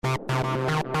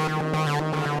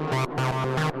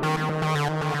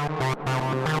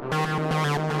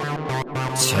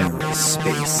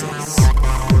TerraSpaces.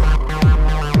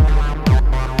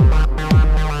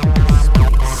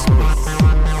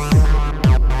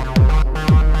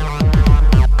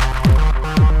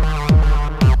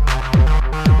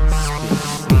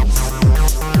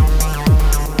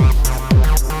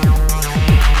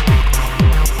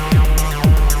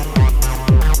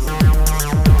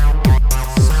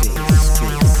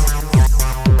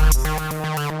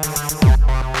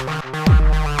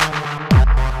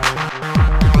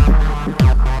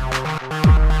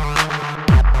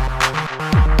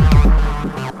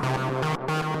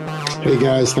 Hey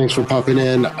guys, thanks for popping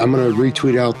in. I'm going to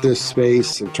retweet out this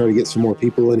space and try to get some more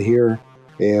people in here,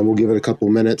 and we'll give it a couple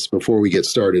minutes before we get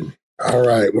started. All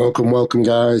right, welcome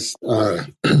guys.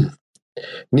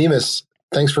 Nemus,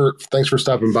 thanks for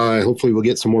stopping by. Hopefully we'll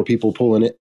get some more people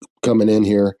coming in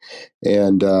here.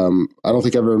 And I don't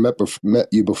think I've ever met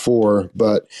you before,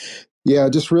 but yeah,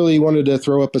 just really wanted to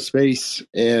throw up a space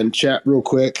and chat real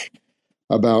quick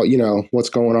about, what's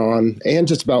going on and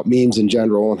just about memes in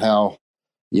general and how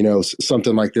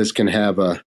something like this can have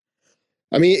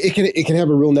it can have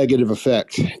a real negative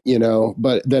effect,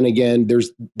 but then again,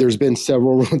 there's been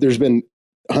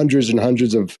hundreds and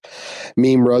hundreds of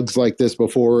meme rugs like this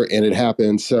before, and it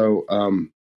happened. So,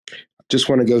 just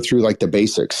want to go through like the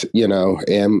basics,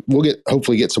 and we'll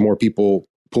hopefully get some more people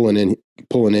pulling in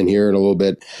here in a little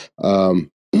bit.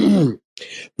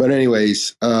 But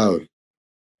anyways,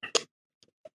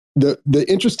 the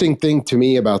interesting thing to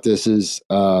me about this is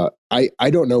I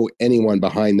don't know anyone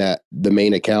behind the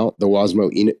main account, the Wasmo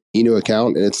Inu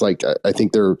account, and it's like I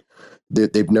think they're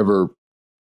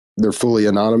fully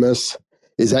anonymous.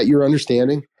 Is that your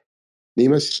understanding,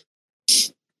 Nemus?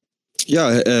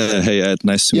 Yeah. Hey, Ed.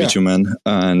 Nice to meet you, man.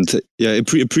 And yeah,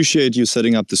 appreciate you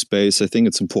setting up the space. I think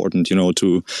it's important,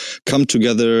 to come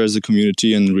together as a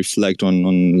community and reflect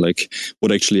on like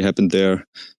what actually happened there.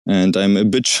 And I'm a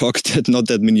bit shocked that not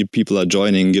that many people are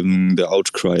joining, given the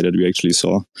outcry that we actually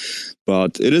saw.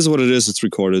 But it is what it is. It's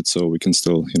recorded, so we can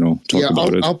still, talk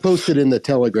about it. I'll post it in the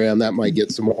Telegram. That might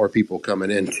get some more people coming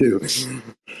in too.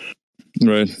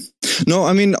 Right. No,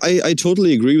 I mean, I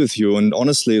totally agree with you. And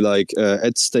honestly, like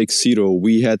at Stakesito,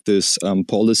 we had this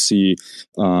policy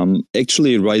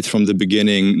actually right from the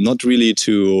beginning, not really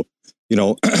to,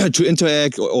 to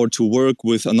interact or to work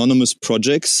with anonymous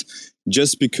projects,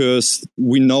 just because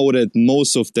we know that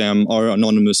most of them are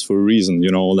anonymous for a reason,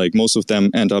 like most of them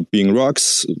end up being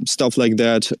rocks, stuff like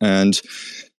that. And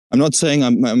I'm not saying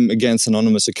I'm against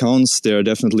anonymous accounts. There are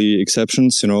definitely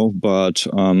exceptions, but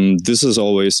this is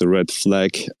always a red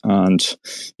flag. And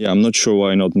yeah, I'm not sure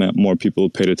why not more people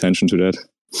paid attention to that.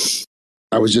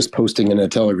 I was just posting in a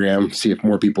Telegram, see if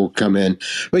more people come in.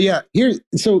 But yeah,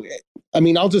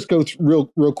 I'll just go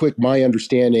through real quick my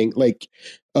understanding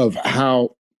of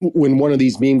how when one of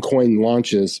these meme coin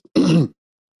launches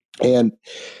and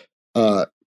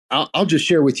I'll just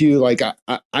share with you,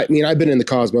 I mean, I've been in the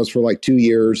Cosmos for like 2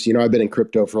 years. I've been in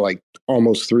crypto for like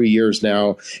almost 3 years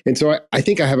now. And so I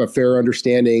think I have a fair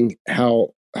understanding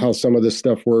how some of this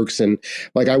stuff works. And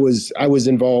like I was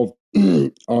involved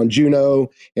on Juno,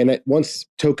 and once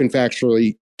Token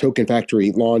Factory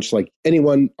launched, like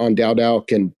anyone on DAO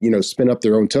can, spin up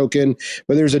their own token.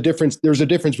 But there's a difference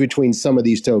between some of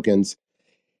these tokens.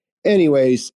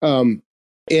 Anyways, and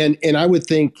I would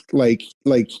think like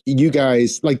you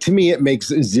guys, like, to me, it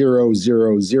makes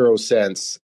 0.000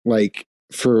 sense. Like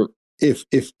for if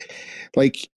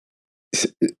like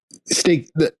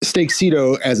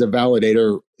Stakesito as a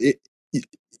validator, it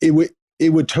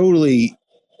would totally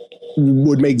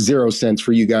would make 0 sense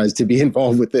for you guys to be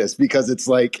involved with this, because it's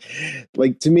like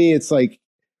to me, it's like,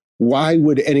 why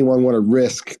would anyone want to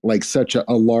risk like such a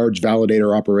large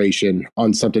validator operation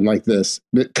on something like this?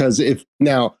 Because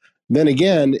then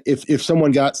again, if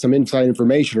someone got some inside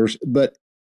information, but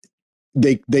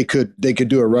they could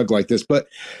do a rug like this. But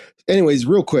anyways,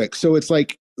 real quick. So it's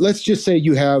like, let's just say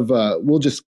you have, we'll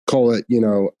just call it,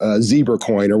 Zebra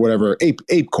coin or whatever,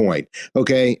 ape coin.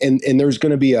 Okay. And there's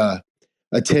going to be a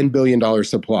 $10 billion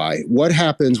supply. What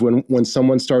happens when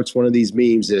someone starts one of these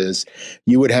memes is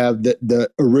you would have the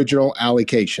original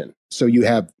allocation. So you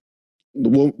have,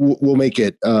 we'll make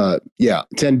it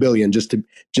 10 billion just to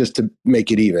make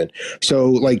it even. So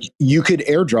like you could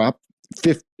airdrop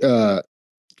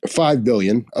 5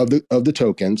 billion of the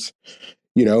tokens,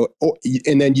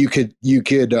 and then you could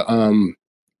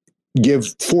give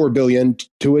 4 billion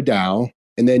to a DAO,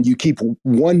 and then you keep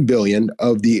 1 billion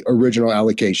of the original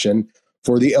allocation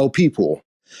for the LP pool.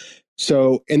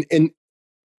 So and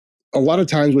a lot of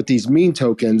times with these meme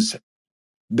tokens,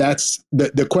 that's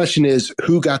the question is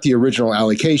who got the original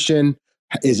allocation?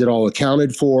 Is it all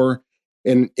accounted for?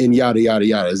 And yada, yada,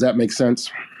 yada. Does that make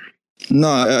sense?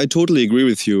 No, I totally agree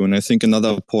with you. And I think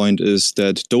another point is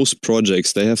that those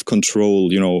projects, they have control,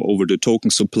 over the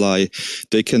token supply.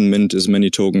 They can mint as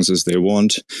many tokens as they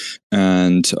want.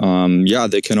 And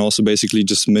they can also basically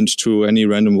just mint to any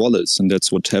random wallets. And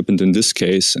that's what happened in this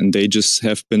case. And they just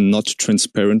have been not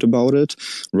transparent about it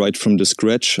right from the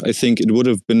scratch. I think it would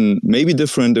have been maybe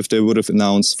different if they would have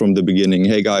announced from the beginning,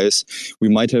 hey guys, we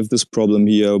might have this problem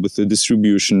here with the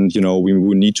distribution.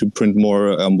 We need to print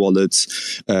more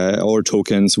wallets or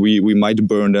tokens. We might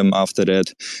burn them after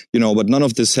that, but none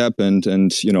of this happened.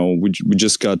 And, we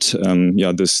just got,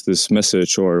 this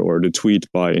message or the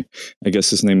tweet by, I guess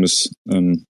his name is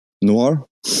Noir.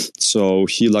 So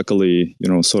he luckily,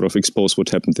 sort of exposed what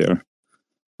happened there.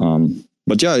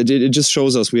 But yeah, it just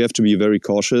shows us we have to be very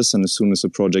cautious. And as soon as a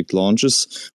project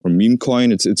launches or meme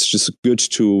coin, it's just good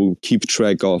to keep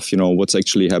track of, what's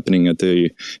actually happening at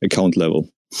the account level.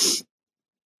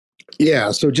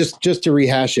 Yeah. So just to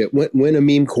rehash it, when a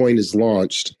meme coin is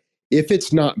launched, if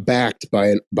it's not backed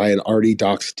by an RD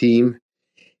Docs team,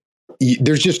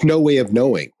 there's just no way of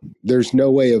knowing. There's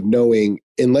no way of knowing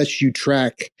unless you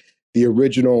track the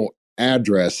original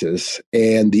addresses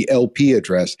and the LP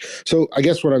address. So I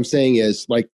guess what I'm saying is,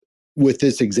 like with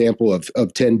this example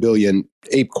of 10 billion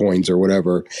ape coins or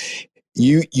whatever,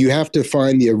 you have to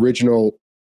find the original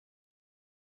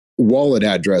wallet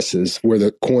addresses where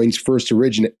the coins first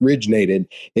originated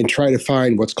and try to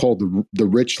find what's called the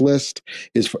rich list.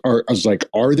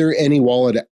 Are there any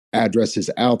wallet addresses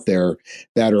out there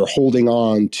that are holding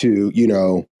on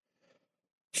to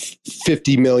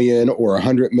 50 million or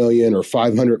 100 million or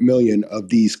 500 million of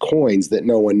these coins that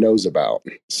no one knows about?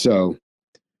 So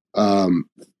and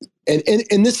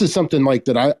this is something like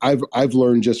that I've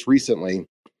learned just recently,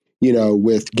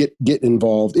 with get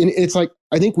involved. And it's like,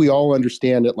 I think we all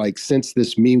understand it, like since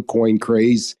this meme coin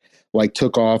craze like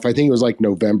took off, I think it was like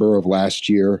November of last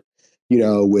year,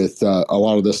 with a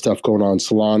lot of this stuff going on,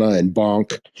 Solana and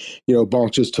Bonk,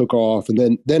 Bonk just took off.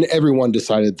 And then everyone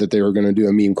decided that they were going to do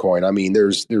a meme coin. I mean,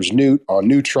 there's Newt on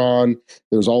Neutron.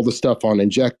 There's all the stuff on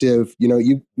Injective.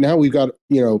 Now we've got,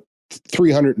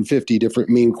 350 different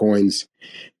meme coins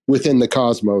within the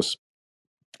Cosmos.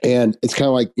 And it's kind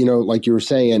of like, like you were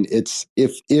saying, it's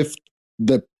if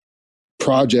the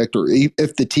project or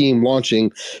if the team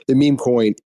launching the meme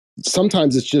coin,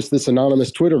 sometimes it's just this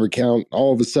anonymous Twitter account.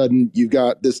 All of a sudden you've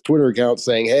got this Twitter account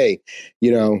saying, hey,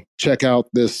 check out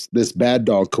this bad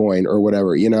dog coin or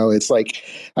whatever. It's like,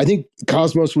 I think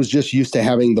Cosmos was just used to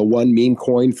having the one meme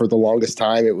coin for the longest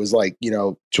time. It was like,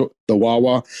 the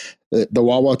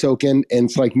Wawa token. And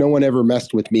it's like, no one ever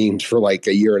messed with memes for like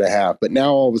a year and a half. But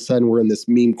now all of a sudden we're in this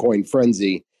meme coin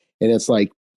frenzy. And it's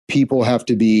like, people have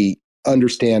to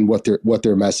understand what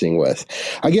they're messing with.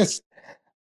 I guess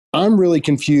I'm really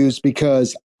confused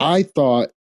because I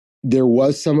thought there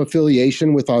was some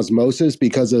affiliation with Osmosis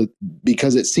because it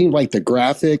seemed like the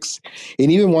graphics,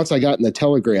 and even once I got in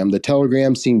the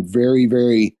Telegram seemed very,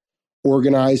 very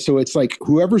organized. So it's like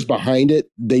whoever's behind it,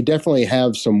 they definitely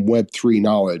have some Web3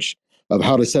 knowledge of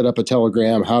how to set up a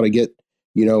Telegram, how to get,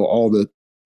 all the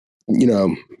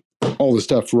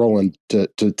stuff rolling to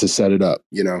set it up,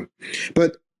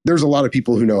 But there's a lot of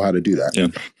people who know how to do that. Yeah.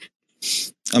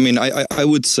 I mean, I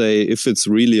would say if it's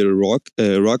really a rock,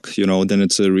 then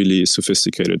it's a really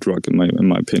sophisticated rock in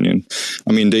my opinion.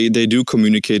 I mean, they do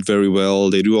communicate very well.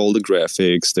 They do all the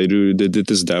graphics. They did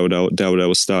this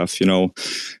DAO stuff.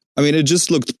 I mean, it just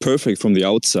looked perfect from the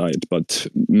outside, but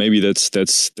maybe that's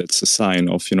a sign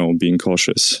of being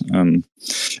cautious.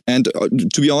 And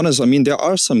to be honest, I mean, there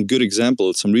are some good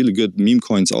examples, some really good meme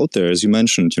coins out there, as you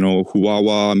mentioned.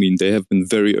 Huawei. I mean, they have been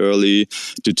very early.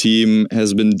 The team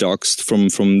has been doxxed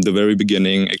from the very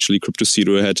beginning. Actually,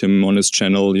 CryptoCito had him on his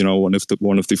channel. One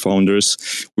of the founders.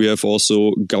 We have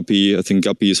also Guppy. I think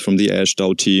Guppy is from the Ash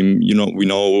DAO team. We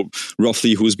know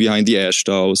roughly who's behind the Ash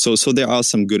DAO. So there are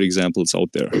some good examples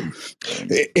out there.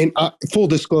 And full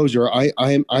disclosure,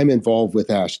 I'm involved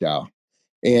with Ash DAO,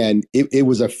 and it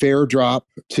was a fair drop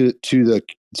to the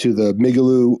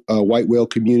Migaloo white whale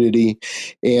community,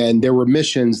 and there were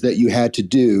missions that you had to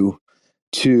do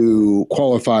to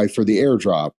qualify for the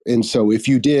airdrop. And so if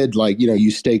you did, like,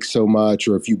 you staked so much,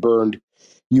 or if you burned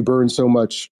so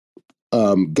much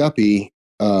Guppy,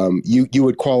 you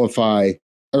would qualify.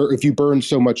 Or if you burned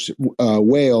so much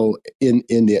whale in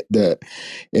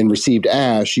and received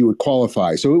Ash, you would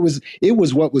qualify. So it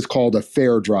was what was called a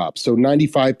fair drop. So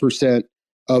 95%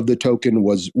 of the token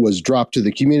was dropped to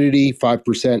the community.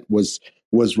 5% was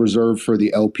reserved for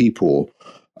the LP pool.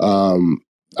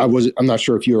 I'm not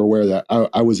sure if you were aware of that.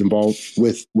 I was involved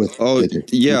with Oh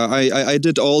yeah, I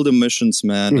did all the missions,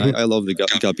 man. Mhm. I love the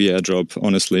Guppy airdrop.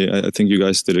 Honestly, I think you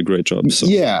guys did a great job. So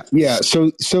Yeah.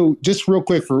 So just real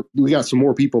quick, we got some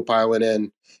more people piling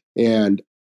in, and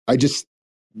I just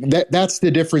that's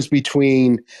the difference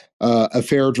between a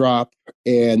fair drop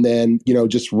and then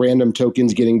just random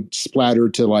tokens getting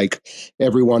splattered to like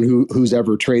everyone who's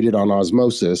ever traded on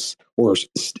Osmosis or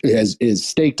is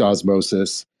staked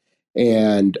Osmosis,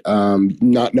 and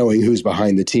not knowing who's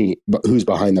behind the team, who's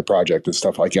behind the project and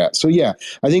stuff like that. So yeah,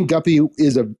 I think Guppy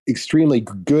is a extremely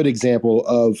good example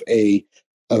of a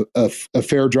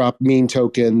fair drop meme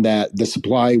token that the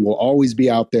supply will always be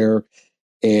out there.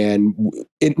 And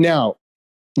it now,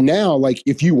 like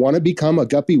if you want to become a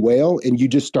Guppy whale and you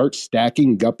just start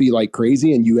stacking Guppy like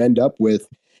crazy and you end up with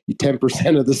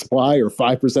 10% of the supply or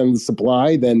 5% of the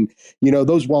supply, then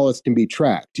those wallets can be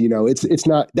tracked. It's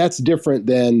not, that's different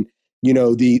than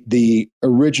the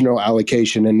original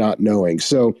allocation and not knowing.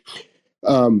 So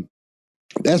um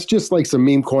that's just like some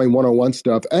meme coin 101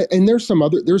 stuff. And there's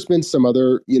been some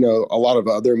other, a lot of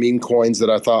other meme coins that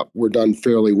I thought were done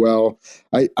fairly well.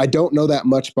 I don't know that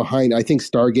much behind. I think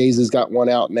Stargaze has got one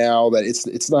out now that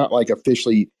it's not like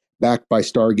officially backed by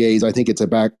Stargaze. I think it's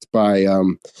backed by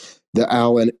the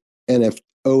Allen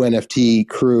ONFT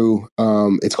crew.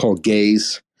 It's called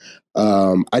Gaze.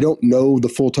 I don't know the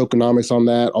full tokenomics on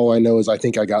that. All I know is I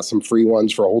think I got some free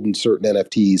ones for holding certain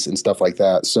NFTs and stuff like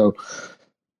that. So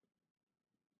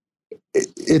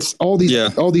it's all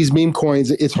these meme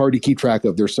coins. It's hard to keep track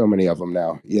of. There's so many of them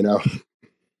now.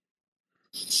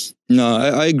 No,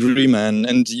 I agree, man.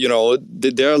 And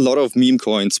there are a lot of meme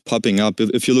coins popping up.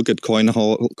 If you look at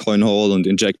CoinHall and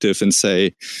Injective and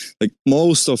say, like,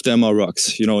 most of them are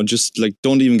rocks. Just like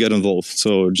don't even get involved.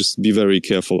 So just be very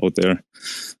careful out there.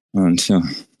 And yeah,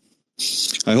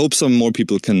 I hope some more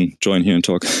people can join here and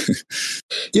talk.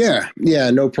 Yeah,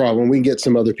 no problem. We can get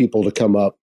some other people to come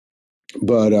up.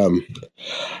 But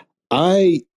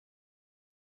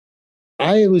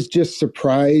I was just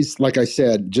surprised. Like I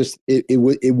said, just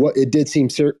it did seem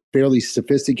fairly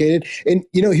sophisticated. And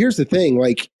here's the thing: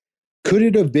 like, could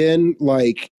it have been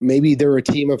like maybe they're a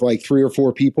team of like 3 or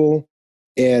 4 people,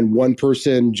 and one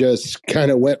person just kind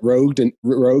of went rogue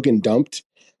and dumped,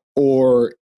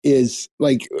 or is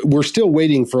like we're still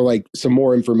waiting for like some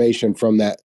more information from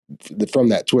that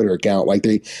Twitter account. Like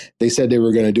they said they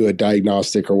were going to do a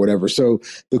diagnostic or whatever. So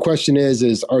the question is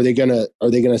are they gonna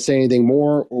say anything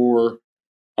more, or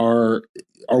are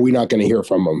we not going to hear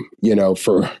from them? Yeah.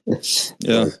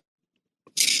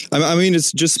 I mean,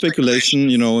 it's just speculation,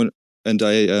 and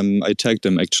I tagged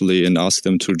them actually and asked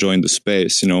them to join the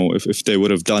space. If they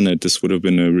would have done it, this would have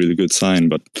been a really good sign,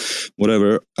 but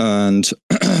whatever. And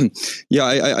yeah,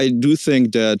 I do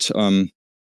think that,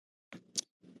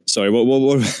 sorry, what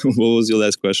was your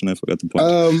last question? I forgot the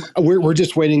point. We're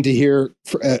just waiting to hear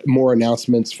more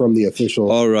announcements from the official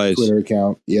Twitter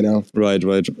account. Right.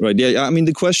 Yeah, I mean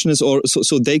the question is,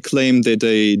 so they claim that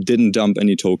they didn't dump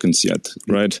any tokens yet,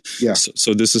 right? Yeah.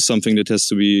 So this is something that has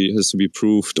to be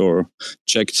proved or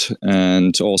checked,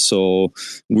 and also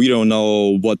we don't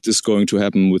know what is going to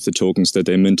happen with the tokens that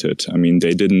they minted. I mean,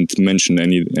 they didn't mention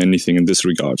anything in this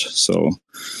regard, so.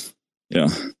 Yeah.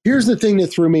 Here's the thing that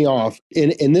threw me off,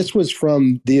 and this was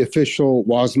from the official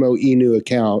Wasmo Inu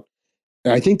account.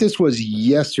 And I think this was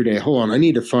yesterday. Hold on, I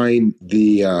need to find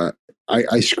the.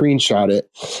 I screenshot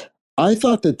it. I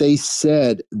thought that they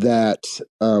said that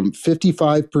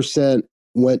 55%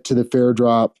 went to the fair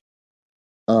drop,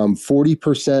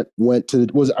 40% went to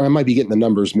I might be getting the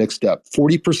numbers mixed up.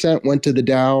 40% went to the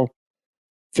DAO.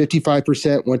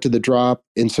 55% went to the drop,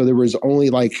 and so there was only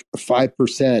like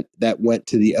 5% that went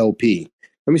to the LP.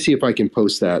 Let me see if I can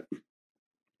post that.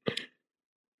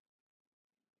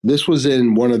 This was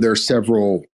in one of their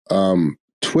several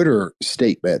Twitter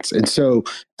statements, and so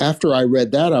after I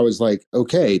read that, I was like,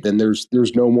 okay, then there's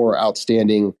no more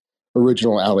outstanding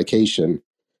original allocation,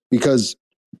 because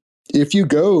if you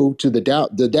go to the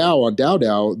DAO on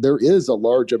DAO, there is a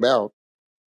large amount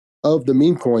of the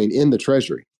meme coin in the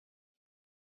treasury.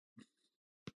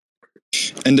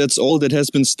 And that's all that has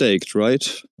been staked, right?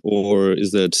 Or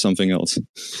is that something else?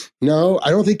 No, I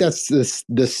don't think that's the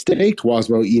staked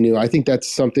Wasmo Inu. I think that's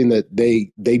something that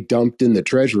they dumped in the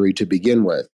treasury to begin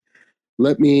with.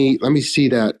 Let me see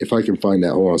that if I can find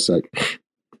that. Hold on a sec.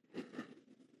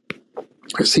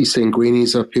 I see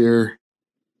Sanguini's up here.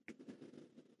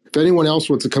 If anyone else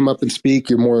wants to come up and speak,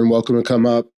 you're more than welcome to come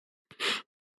up.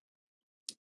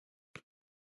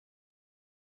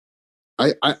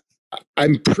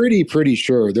 I'm pretty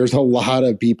sure there's a lot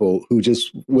of people who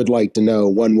just would like to know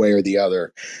one way or the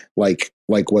other, like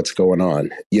what's going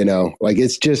on. Like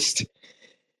it's just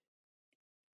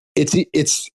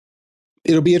it's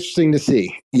it'll be interesting to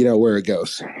see, where it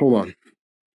goes. Hold on.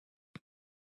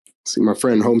 See, my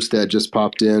friend Homestead just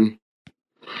popped in.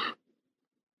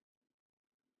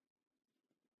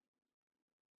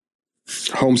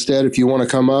 Homestead, if you want to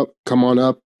come up, come on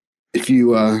up. If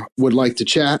you would like to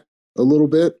chat a little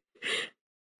bit.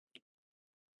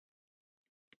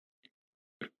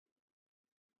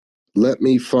 Let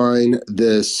me find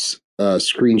this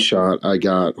screenshot I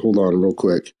got. Hold on real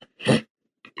quick.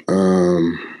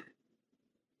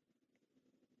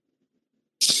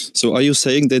 So are you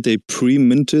saying that they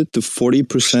pre-minted the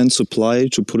 40% supply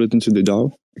to put it into the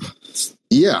DAO?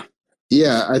 Yeah.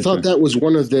 I thought that was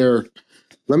one of their.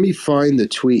 Let me find the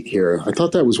tweet here. I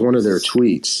thought that was one of their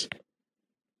tweets.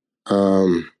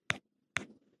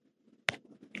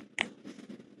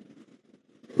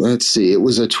 Let's see. It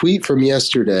was a tweet from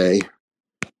yesterday.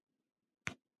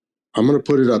 I'm going to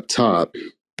put it up top.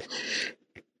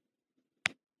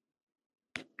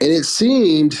 And it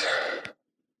seemed,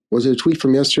 was it a tweet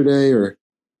from yesterday or?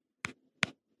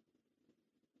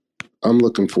 I'm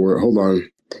looking for it. Hold on.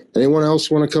 Anyone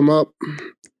else want to come up?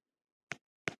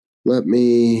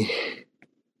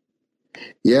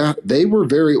 Yeah, they were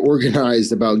very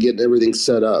organized about getting everything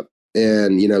set up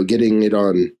and, getting it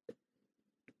on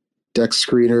Dex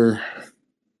Screener.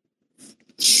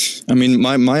 I mean,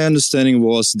 my understanding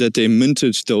was that they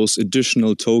minted those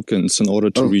additional tokens in order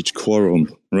to reach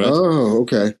quorum, right? Oh,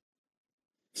 okay.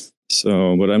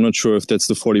 So, but I'm not sure if that's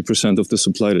the 40% of the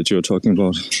supply that you're talking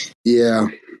about. Yeah.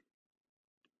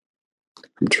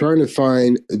 I'm trying to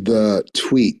find the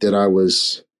tweet that I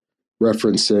was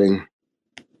referencing.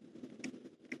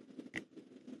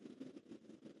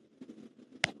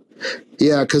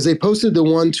 Yeah, because they posted the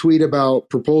one tweet about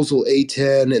proposal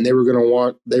A10, and they were going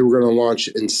to launch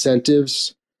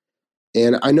incentives.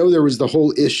 And I know there was the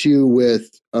whole issue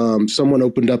with someone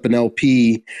opened up an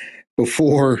LP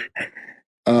before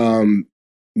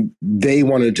they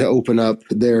wanted to open up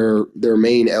their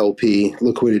main LP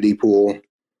liquidity pool.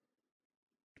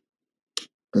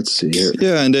 Let's see here.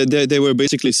 Yeah, and they were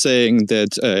basically saying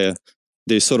that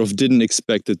they sort of didn't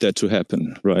expect that to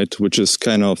happen, right? Which is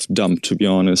kind of dumb, to be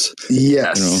honest.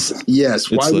 Yes, yes.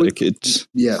 Why would you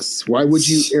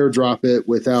airdrop it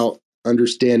without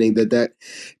understanding that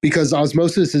because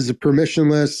Osmosis is a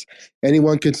permissionless,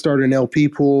 anyone can start an LP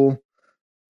pool.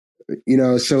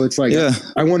 So it's like, yeah.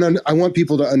 I want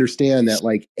people to understand that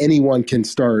like anyone can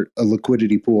start a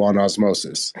liquidity pool on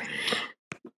Osmosis.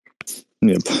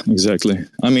 Yep, exactly.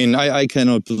 I mean, I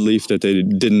cannot believe that they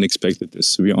didn't expect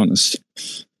this, to be honest.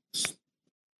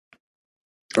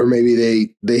 Or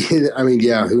maybe they I mean,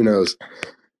 yeah, who knows?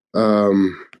 Where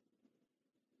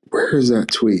is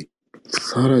that tweet?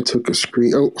 Thought I took a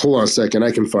screen. Oh, hold on a second. I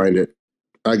can find it.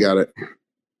 I got it.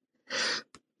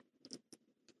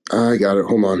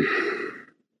 Hold on.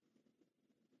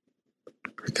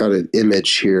 I got an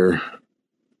image here.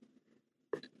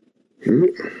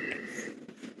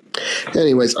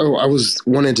 Anyways, I was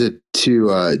wanted to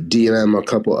DM a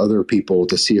couple other people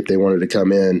to see if they wanted to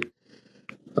come in.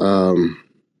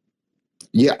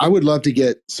 Yeah, I would love to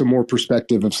get some more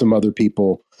perspective of some other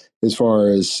people as far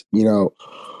as,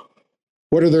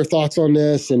 what are their thoughts on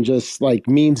this and just like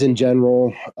memes in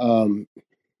general.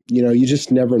 You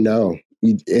just never know.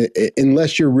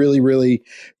 Unless you're really, really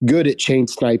good at chain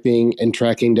sniping and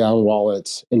tracking down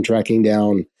wallets and tracking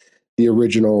down the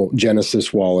original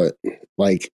Genesis wallet,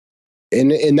 like,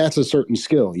 and that's a certain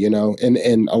skill,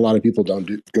 and a lot of people don't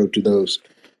go to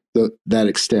that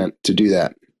extent to do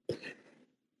that.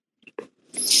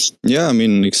 Yeah, I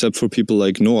mean, except for people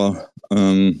like Noah.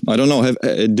 I don't know.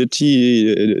 Did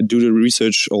he do the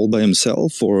research all by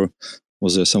himself, or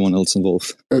was there someone else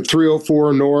involved?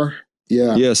 304 Noah.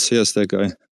 Yeah. Yes, that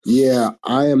guy. Yeah,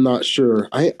 I am not sure.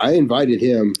 I invited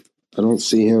him. I don't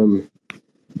see him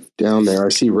down there. I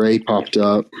see Ray popped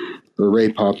up, or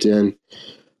Ray popped in.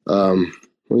 Let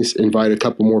me invite a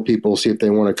couple more people, see if they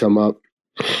want to come up.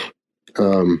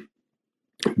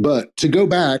 But to go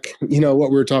back,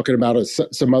 what we were talking about is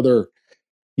some other,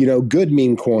 good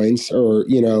meme coins or,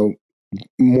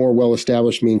 more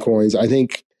well-established meme coins. I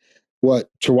think what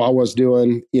Chihuahua's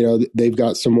doing, they've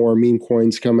got some more meme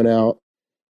coins coming out.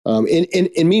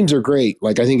 And memes are great.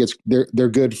 Like, I think they're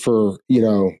good for,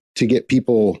 to get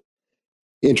people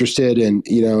interested and,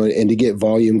 and to get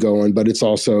volume going, but it's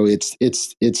also, it's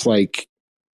like,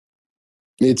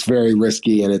 it's very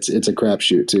risky and it's a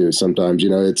crapshoot too. Sometimes,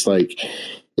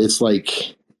 it's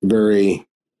like very,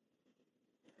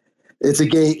 It's a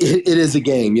game. It is a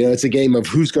game. It's a game of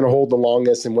who's going to hold the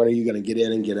longest and when are you going to get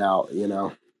in and get out.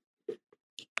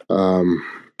 Um,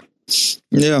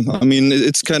 Yeah, I mean,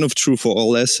 it's kind of true for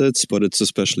all assets, but it's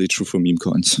especially true for meme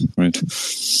coins, right?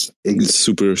 It's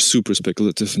super, super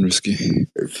speculative and risky.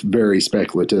 It's very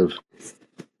speculative.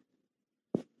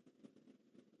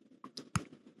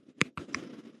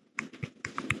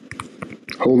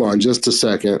 Hold on just a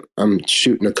second. I'm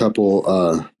shooting a couple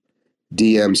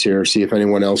DMs here, see if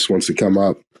anyone else wants to come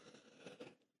up.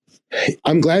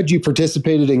 I'm glad you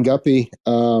participated in Guppy.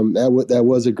 That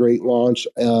was a great launch.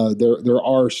 There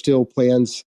are still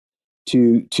plans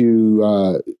to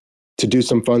do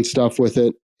some fun stuff with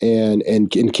it and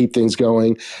keep things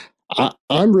going.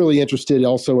 I'm really interested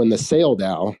also in the Sail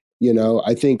DAO.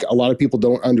 I think a lot of people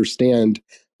don't understand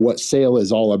what Sail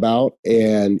is all about,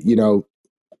 and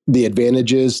the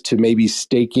advantages to maybe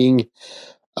staking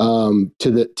to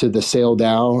the Sail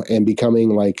DAO and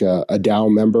becoming like a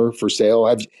DAO member for Sail.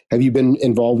 Have you been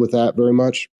involved with that very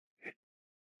much?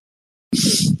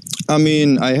 I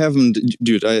mean, I haven't,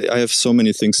 dude. I have so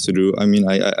many things to do. I mean,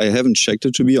 I haven't checked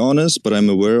it, to be honest, but I'm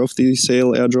aware of the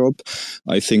Sail airdrop.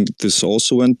 I think this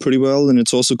also went pretty well, and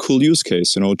it's also a cool use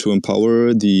case, to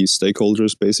empower the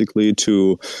stakeholders basically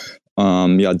to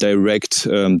direct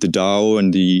the DAO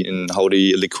and how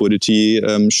the liquidity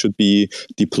should be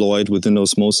deployed within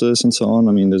Osmosis and so on.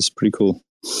 I mean, that's pretty cool.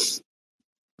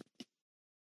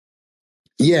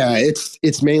 Yeah,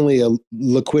 it's mainly a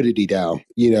liquidity DAO,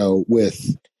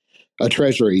 with a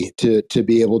treasury to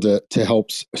be able to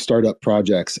help start up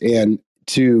projects and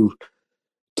to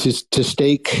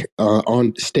stake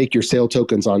your Sail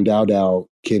tokens on DAO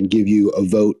can give you a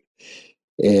vote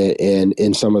and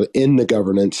in the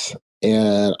governance.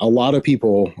 And a lot of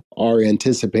people are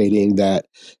anticipating that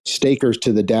stakers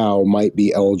to the DAO might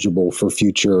be eligible for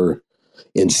future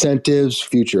incentives,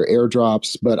 future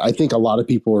airdrops. But I think a lot of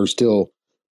people are still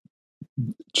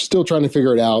trying to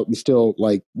figure it out and still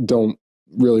don't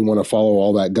really want to follow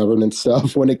all that governance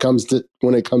stuff when it comes to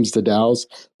DAOs.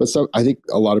 But I think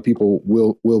a lot of people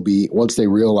will be, once they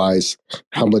realize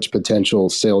how much potential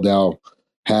Sail DAO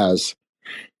has.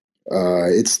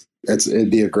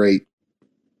 It'd be a great,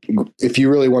 if you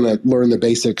really want to learn the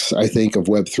basics, I think, of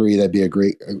Web3, that'd be a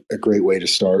great way to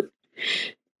start.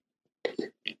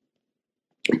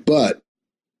 But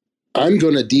I'm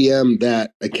going to DM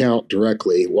that account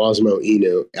directly, Wasmo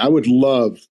Inu. I would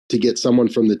love to get someone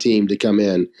from the team to come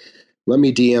in. Let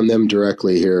me DM them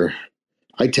directly here.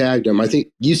 I tagged them. I think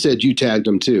you said you tagged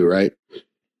them too, right?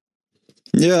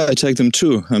 Yeah, I tagged them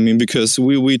too. I mean, because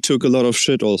we took a lot of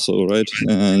shit also, right?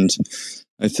 And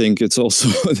I think it's also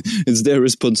it's their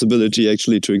responsibility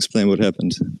actually to explain what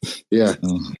happened. Yeah.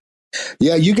 So.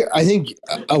 Yeah, I think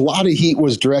a lot of heat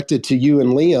was directed to you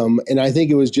and Liam, and I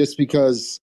think it was just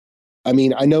because, I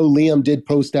mean, I know Liam did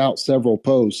post out several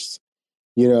posts,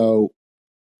 right?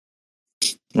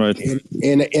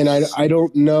 And I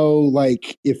don't know,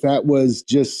 if that was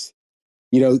just,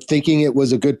 thinking it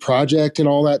was a good project and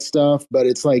all that stuff, but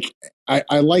it's like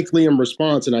I like Liam's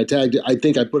response, and I tagged it. I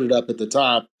think I put it up at the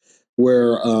top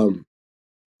where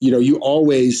you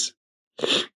always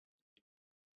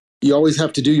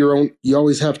have to do your own. You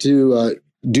always have to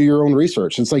do your own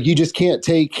research. It's like you just can't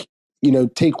take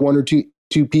one or two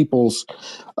people's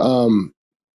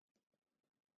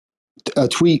a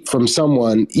tweet from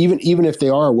someone, even if they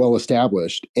are well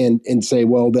established, and say,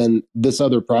 well, then this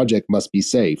other project must be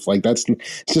safe. It's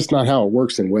just not how it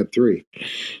works in Web3.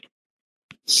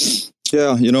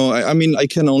 Yeah, I mean, I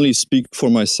can only speak for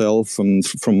myself and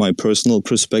from my personal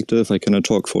perspective. I cannot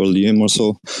talk for Liam or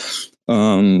so.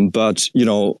 But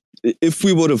if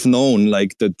we would have known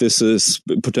that this is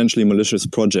potentially a malicious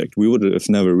project, we would have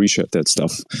never reshared that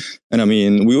stuff. And I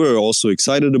mean, we were also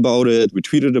excited about it. We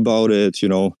tweeted about it,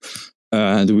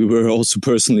 and we were also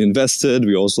personally invested.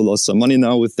 We also lost some money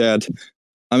now with that.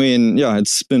 I mean, yeah,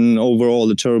 it's been overall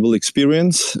a terrible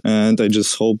experience, and I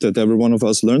just hope that every one of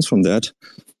us learns from that.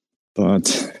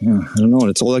 But yeah, I don't know.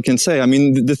 That's all I can say. I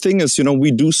mean, the thing is, we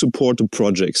do support the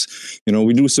projects.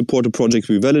 We do support the projects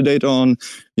we validate on.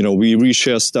 We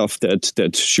reshare stuff that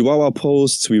Chihuahua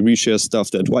posts. We reshare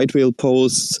stuff that White Whale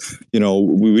posts. We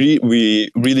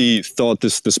really thought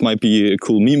this might be a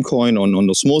cool meme coin on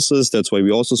Osmosis. That's why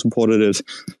we also supported it.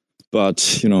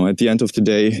 But at the end of the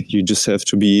day, you just have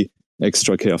to be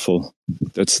extra careful.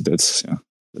 That's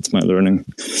my learning.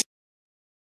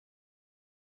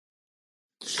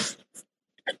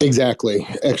 Exactly.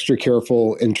 Extra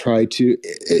careful and try to,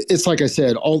 it's like I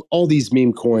said, all these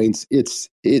meme coins, it's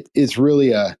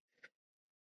really a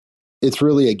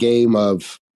game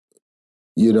of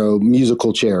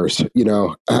musical chairs.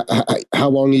 How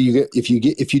long are you if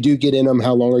you do get in them?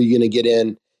 How long are you going to get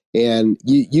in? And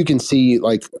you can see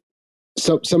like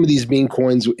some of these meme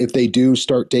coins, if they do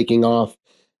start taking off,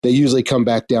 they usually come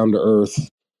back down to earth,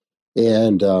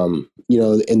 and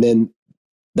and then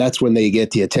that's when they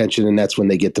get the attention, and that's when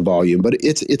they get the volume. But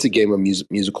it's a game of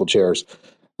musical chairs.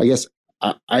 I guess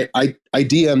I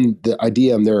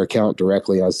DM their account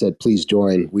directly. I said, please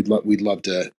join. We'd love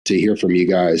to hear from you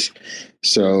guys.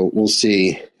 So we'll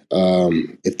see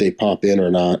if they pop in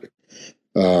or not.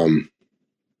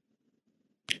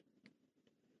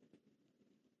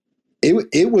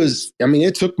 It was, I mean,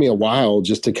 it took me a while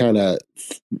just to kind of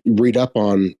read up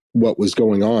on what was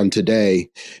going on today,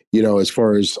 as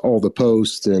far as all the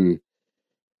posts. And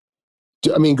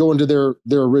I mean, going to their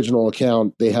original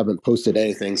account, they haven't posted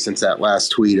anything since that last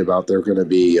tweet about they're going to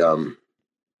be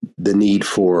the need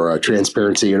for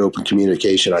transparency and open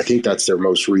communication. I think that's their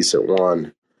most recent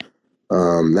one.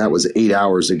 That was 8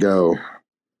 hours ago.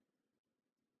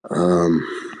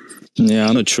 Yeah,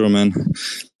 I'm not sure, man.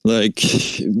 Like,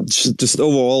 just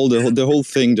overall, the whole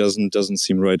thing doesn't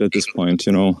seem right at this point.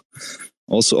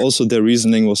 Also, their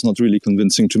reasoning was not really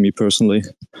convincing to me personally.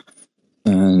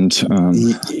 And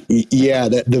yeah,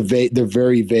 the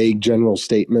very vague general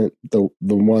statement, the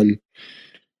one.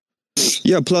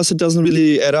 Yeah, plus it doesn't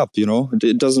really add up.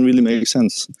 It doesn't really make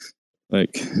sense.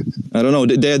 Like, I don't know.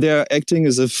 They're acting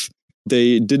as if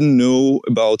they didn't know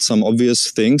about some obvious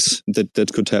things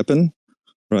that could happen,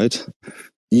 right?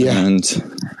 Yeah. And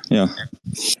yeah.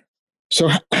 So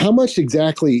how much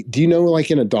exactly, do you know,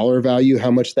 like in a dollar value, how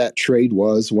much that trade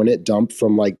was when it dumped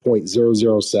from like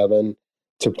 0.007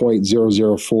 to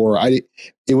 0.004?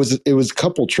 It was a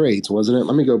couple trades, wasn't it?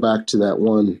 Let me go back to that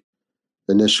one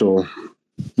initial.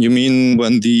 You mean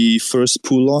when the first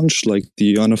pool launched, like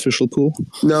the unofficial pool?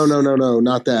 No,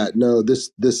 not that. No,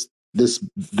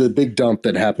 the big dump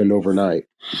that happened overnight.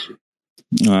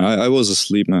 I was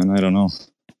asleep, man. I don't know.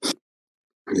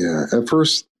 Yeah, at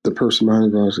first the person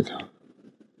behind the account.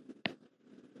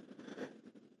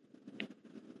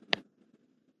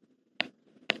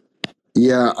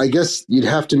 Yeah, I guess you'd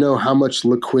have to know how much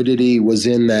liquidity was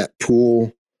in that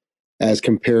pool as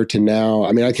compared to now.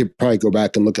 I mean, I could probably go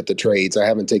back and look at the trades. I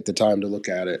haven't taken the time to look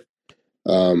at it.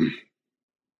 I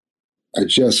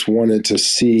just wanted to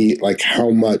see like how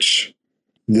much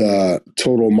the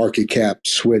total market cap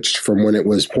switched from when it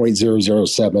was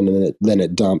 0.007 and then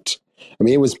it dumped. I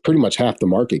mean, it was pretty much half the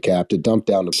market cap. It dumped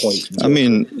down to point. I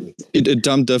mean, it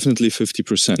dumped definitely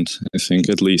 50%, I think,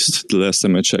 at least, the last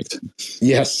time I checked.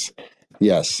 Yes.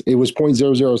 It was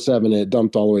 0.007 and it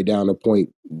dumped all the way down to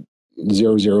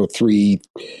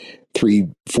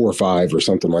 0.003345 or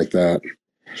something like that.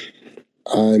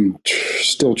 I'm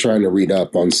still trying to read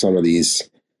up on some of these.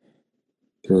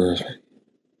 So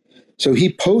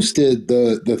he posted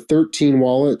the 13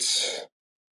 wallets.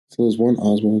 So there's one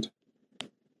Oswald.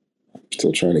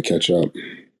 Still trying to catch up.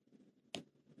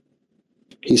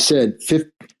 He said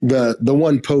the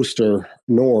one poster,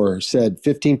 Nor, said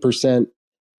 15%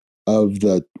 of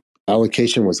the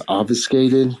allocation was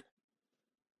obfuscated.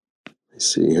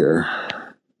 Let's see here.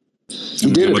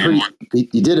 He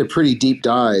did a pretty deep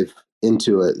dive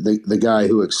into it. The guy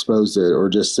who exposed it, or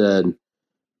just said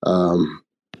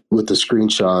with the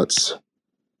screenshots.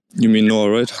 You mean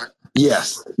Nor, right?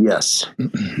 Yes.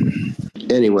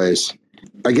 Anyways,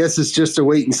 I guess it's just a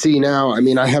wait and see now. I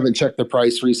mean, I haven't checked the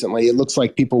price recently. It looks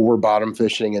like people were bottom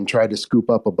fishing and tried to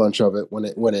scoop up a bunch of it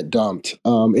when it dumped.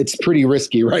 It's pretty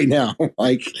risky right now.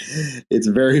 Like, it's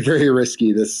very, very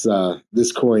risky, this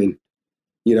coin,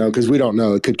 because we don't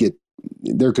know.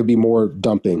 There could be more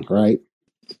dumping, right?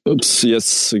 Oops.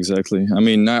 Yes, exactly. I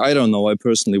mean, I don't know. I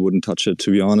personally wouldn't touch it,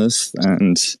 to be honest.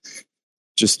 And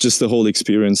just the whole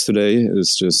experience today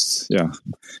is just, yeah,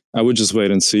 I would just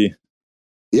wait and see.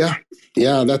 Yeah,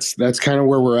 that's kind of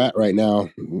where we're at right now.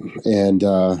 And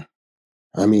I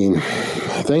mean,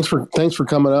 thanks for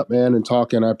coming up, man, and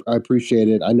talking. I appreciate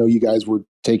it. I know you guys were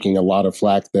taking a lot of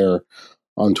flack there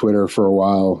on Twitter for a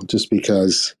while, just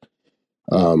because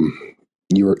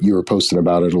you were posting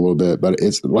about it a little bit. But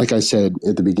it's like I said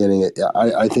at the beginning,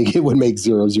 I think it would make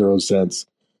 0 sense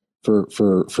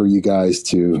for you guys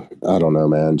to, I don't know,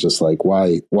 man, just like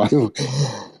why.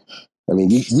 I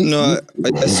mean,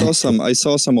 I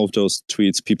saw some of those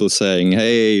tweets, people saying,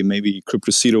 "Hey, maybe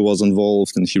CryptoCito was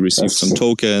involved and he received some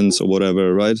tokens or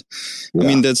whatever," right? Yeah. I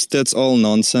mean, that's all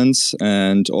nonsense.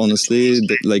 And honestly,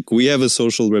 like, we have a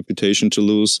social reputation to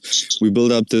lose. We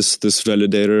built up this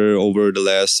validator over the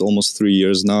last almost 3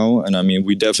 years now, and I mean,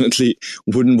 we definitely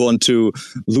wouldn't want to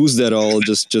lose that all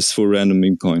just for random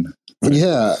meme coin.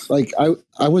 Yeah, like I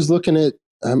was looking at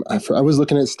I was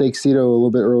looking at Stakecito a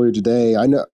little bit earlier today. I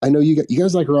know you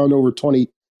guys like around over 20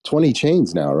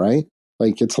 chains now, right?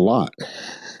 Like it's a lot.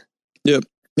 Yep.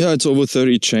 Yeah, it's over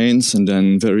 30 chains and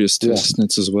then various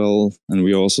testnets as well. And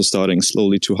we're also starting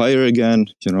slowly to hire again,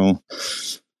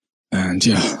 and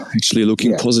actually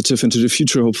looking positive into the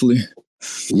future, hopefully.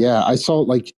 Yeah, I saw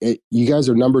you guys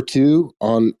are number 2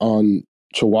 on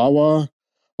Chihuahua.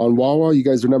 On Wawa, you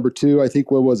guys are number 2. I think,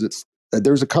 what was it?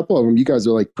 There's a couple of them. You guys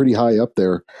are like pretty high up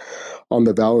there on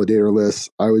the validator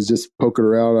list. I was just poking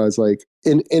around. I was like,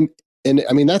 and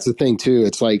I mean, that's the thing too.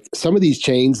 It's like some of these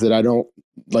chains that I don't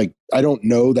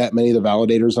know that many of the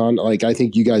validators on. Like, I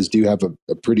think you guys do have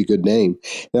a pretty good name.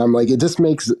 And I'm like, it just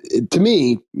makes, to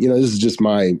me, this is just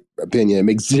my opinion. It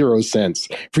makes zero sense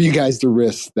for you guys to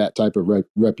risk that type of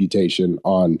reputation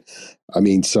on, I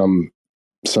mean, some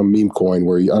meme coin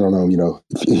where, I don't know,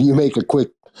 if you make a quick,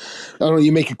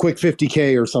 you make a quick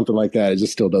 50K or something like that. It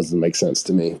just still doesn't make sense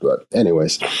to me. But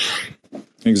anyways.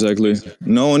 Exactly.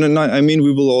 No, and I mean,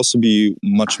 we will also be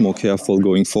much more careful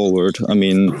going forward. I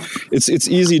mean, it's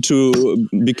easy to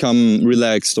become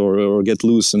relaxed or get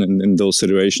loose in those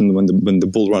situations when the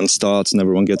bull run starts and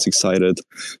everyone gets excited.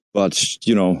 But,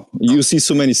 you see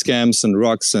so many scams and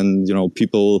rocks and,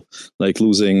 people like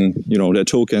losing, their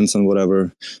tokens and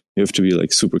whatever. You have to be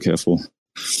like super careful.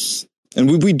 And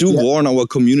we do warn our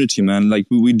community, man. Like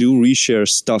we do reshare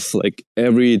stuff like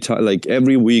every time, like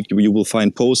every week you will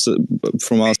find posts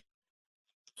from us.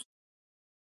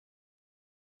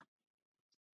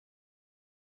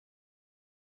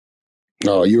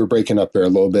 Oh, you were breaking up there a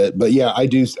little bit, but yeah, I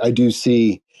do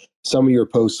see some of your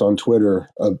posts on Twitter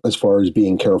as far as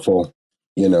being careful,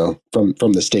 from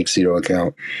the Stakecito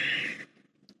account.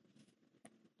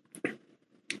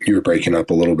 You were breaking up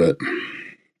a little bit.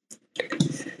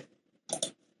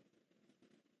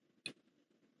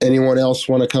 Anyone else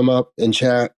want to come up and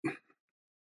chat?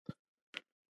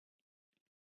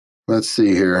 Let's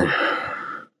see here.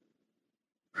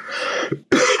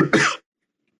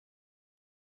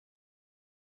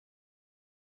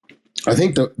 I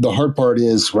think the hard part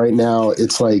is right now,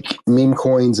 it's like meme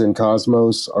coins and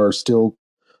Cosmos are still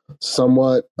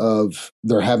somewhat of,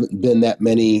 there haven't been that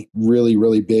many really,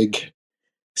 really big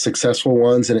successful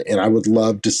ones. And I would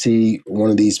love to see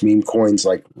one of these meme coins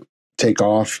like take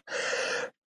off.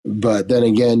 But then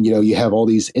again, you have all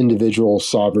these individual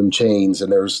sovereign chains,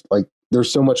 and there's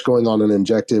so much going on in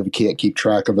Injective. You can't keep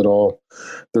track of it all.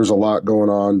 There's a lot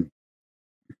going on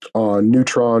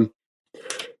Neutron,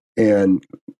 and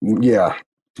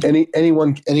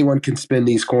anyone can spin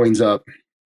these coins up.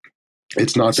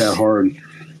 It's not that hard.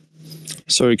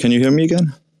 Sorry, can you hear me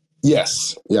again?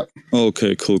 Yes. Yep.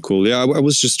 Okay, cool. Yeah, I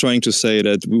was just trying to say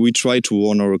that we try to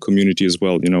warn our community as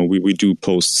well. We do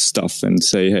post stuff and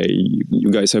say, hey, you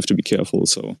guys have to be careful.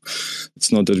 So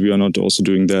it's not that we are not also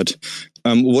doing that.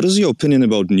 What is your opinion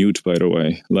about Newt, by the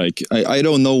way? Like, I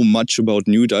don't know much about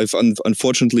Newt. I've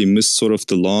unfortunately missed sort of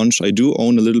the launch. I do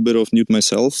own a little bit of Newt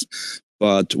myself,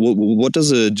 but what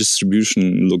does a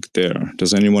distribution look there?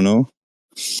 Does anyone know?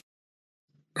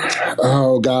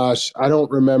 Oh gosh, I don't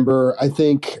remember. I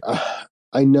think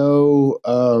I know.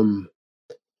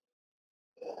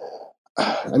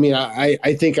 I mean, I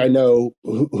think I know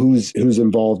who's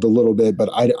involved a little bit, but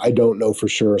I don't know for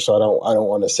sure, so I don't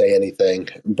want to say anything.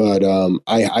 But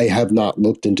I have not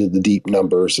looked into the deep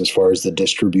numbers as far as the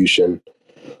distribution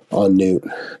on Newt.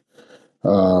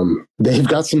 They've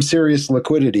got some serious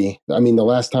liquidity. I mean, the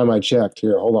last time I checked,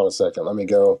 here, hold on a second, let me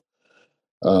go.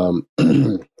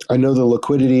 I know the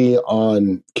liquidity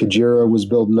on Kujira was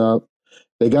building up.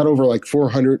 They got over like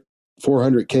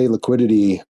 400K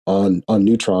liquidity on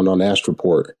Neutron on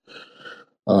Astroport.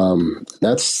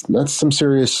 That's some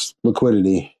serious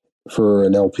liquidity for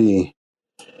an LP.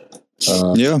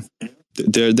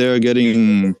 They're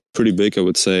getting pretty big, I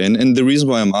would say, and the reason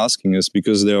why I'm asking is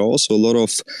because there are also a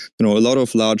lot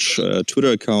of large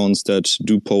Twitter accounts that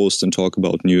do post and talk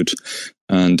about Newt.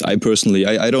 And I personally,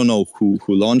 I don't know who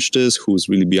launched this, who's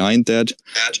really behind that.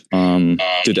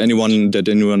 Did anyone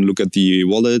look at the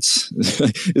wallets?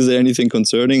 Is there anything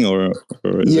concerning, or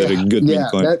is it a good meme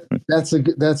coin? That's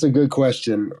a good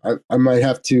question. I might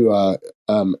have to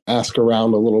ask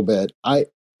around a little bit. I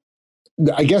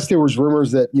guess there was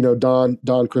rumors that Don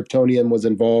Kryptonian was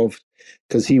involved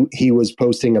because he was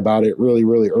posting about it really,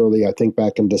 really early. I think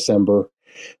back in December,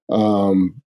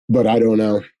 but I don't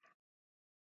know.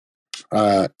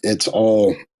 It's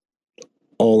all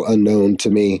unknown to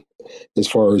me as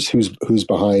far as who's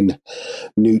behind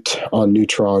Newt on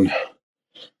Neutron.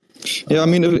 Yeah, I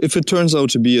mean, if it turns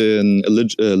out to be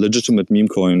a legitimate meme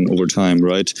coin over time,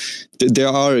 right? There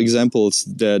are examples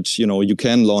that, you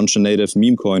can launch a native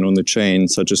meme coin on the chain,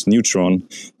 such as Neutron,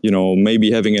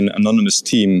 maybe having an anonymous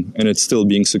team and it's still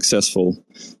being successful.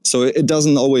 So it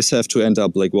doesn't always have to end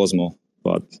up like Wasmo.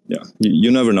 But yeah,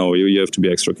 you never know. You have to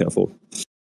be extra careful.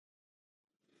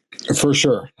 For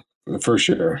sure.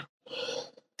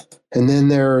 And then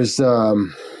there's,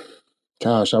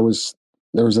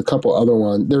 there was a couple other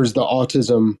ones. There's the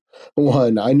autism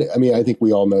one. I mean, I think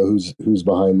we all know who's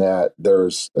behind that.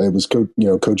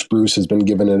 Coach Bruce has been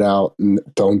giving it out and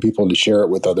telling people to share it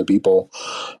with other people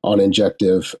on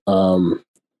Injective.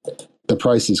 The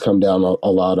price has come down a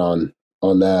lot on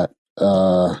that.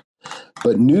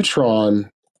 But Neutron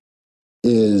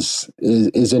is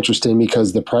interesting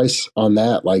because the price on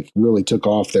that like really took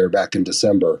off there back in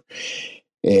December.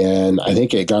 And I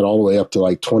think it got all the way up to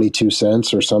like 22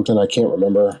 cents or something. I can't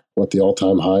remember what the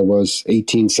all-time high was,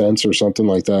 18 cents or something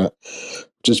like that.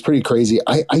 Just pretty crazy.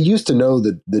 I used to know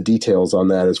the details on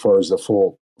that as far as the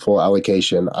full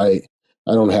allocation. I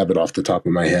don't have it off the top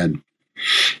of my head.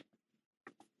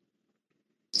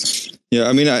 Yeah,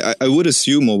 I mean, I would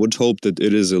assume or would hope that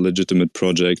it is a legitimate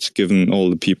project, given all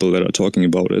the people that are talking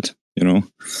about it,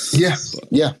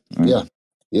 Yeah.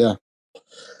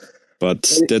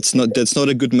 But that's not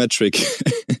a good metric.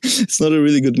 It's not a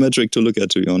really good metric to look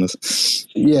at, to be honest.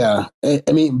 Yeah, I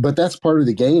mean, but that's part of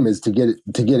the game is to get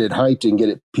it hyped and get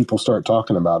it people start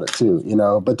talking about it too,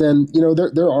 But then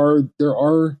there are.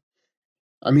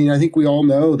 I mean, I think we all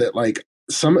know that like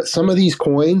some of these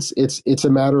coins, it's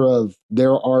a matter of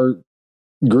there are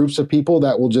groups of people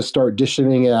that will just start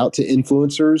dishing it out to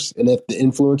influencers, and if the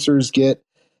influencers get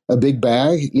a big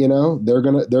bag, they're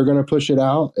gonna push it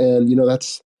out, and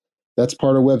that's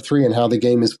part of Web3 and how the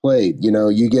game is played.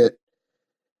 You get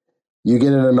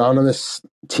an anonymous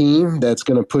team that's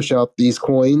going to push out these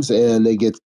coins, and they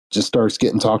just starts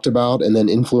getting talked about, and then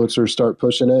influencers start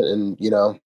pushing it, and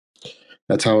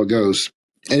that's how it goes.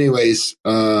 Anyways,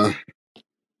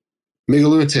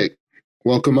 Megalunatic,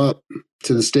 welcome up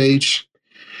to the stage.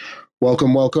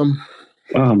 Welcome. Oh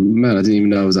man, I didn't even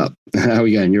know I was up. How are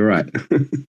we going? You're right.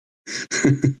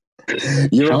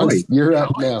 You're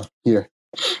up now. Here.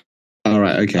 All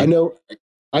right. Okay. I know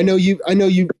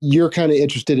you're kind of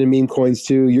interested in meme coins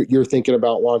too. You're thinking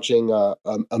about launching a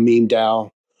meme DAO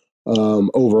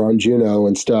over on Juno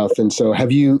and stuff. And so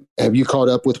have you caught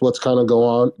up with what's kind of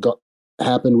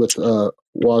happened with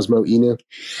Wasmo Inu?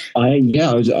 I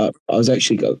was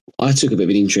actually I took a bit of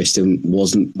an interest in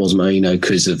Wasmo Inu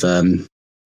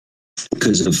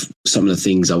because of some of the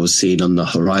things I was seeing on the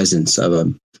horizon.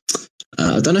 So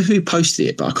I don't know who posted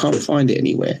it, but I can't find it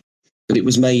anywhere. But it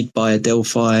was made by a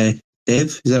Delphi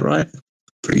dev, is that right?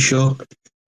 Pretty sure.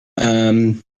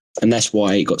 And that's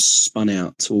why it got spun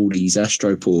out to all these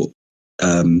Astroport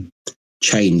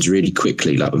chains really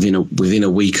quickly. Like within a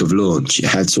week of launch, it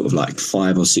had sort of like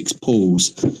 5 or 6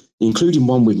 pools, including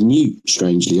one with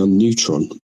strangely on Neutron,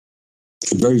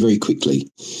 very, very quickly.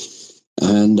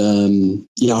 And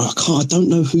I don't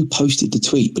know who posted the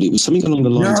tweet, but it was something along the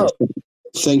lines of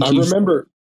 "Thank you."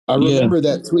 I remember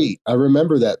that tweet. I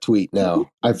remember that tweet now.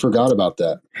 I forgot about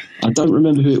that. I don't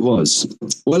remember who it was.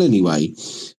 Well, anyway,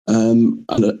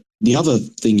 the other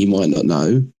thing you might not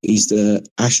know is that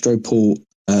Astroport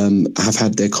have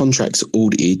had their contracts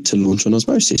audited to launch on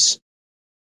Osmosis.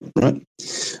 Right?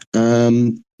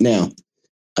 Now,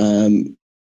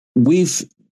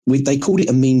 they called it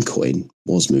a meme coin,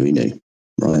 Wasmo Inu,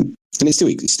 right? And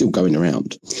it's still going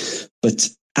around. But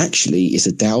actually, it's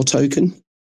a DAO token.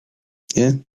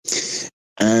 Yeah.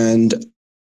 And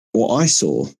what I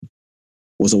saw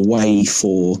was a way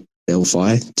for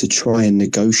Delphi to try and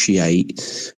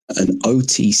negotiate an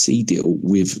OTC deal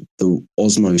with the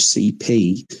Osmo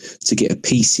CP to get a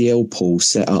PCL pool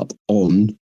set up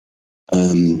on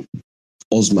Osmo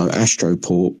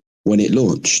Astroport when it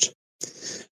launched.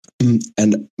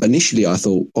 And initially I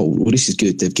thought, this is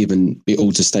good. They've given it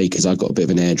all to stakers. I got a bit of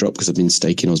an airdrop because I've been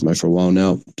staking Osmo for a while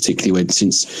now, particularly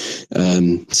since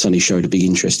Sonny showed a big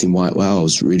interest in White Whale. I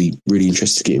was really, really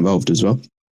interested to get involved as well.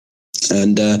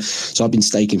 And so I've been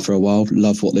staking for a while.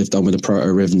 Love what they've done with the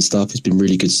Proto Rev and stuff. It's been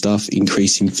really good stuff,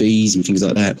 increasing fees and things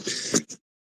like that.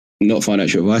 Not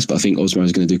financial advice, but I think Osmo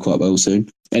is going to do quite well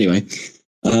soon. Anyway,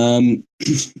 and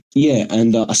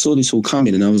I saw this all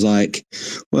coming and I was like,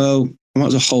 well, I might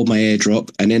as well hold my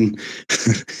airdrop, and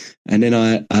then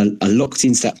I locked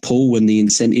into that pool when the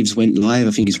incentives went live.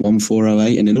 I think it's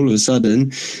 1408, and then all of a sudden,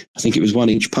 I think it was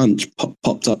 1inch punch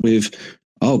popped up with,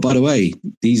 oh, by the way,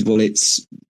 these wallets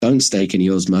don't stake any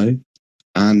Osmo,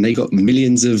 and they got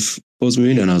millions of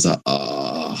Osmo, and I was like,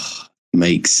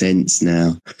 makes sense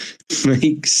now.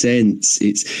 Makes sense.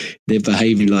 They're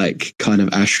behaving like kind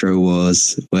of Astro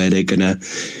Wars, where they're gonna,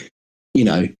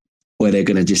 where they're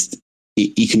gonna just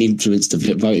you can influence the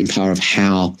voting power of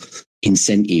how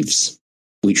incentives,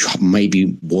 which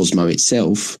maybe Wasmo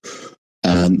itself,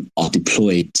 are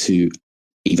deployed to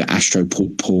either Astro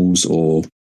pools or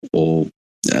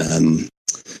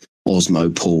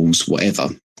Osmo pools, whatever,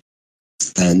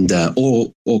 and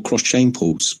or cross-chain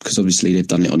pools, because obviously they've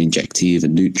done it on Injective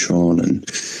and Neutron, and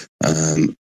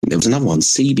there was another one,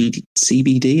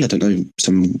 CBD. I don't know.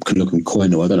 Some can look on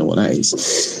Coinor. I don't know what that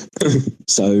is.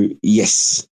 So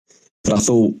yes, but I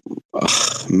thought,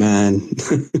 oh, man,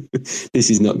 this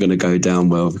is not going to go down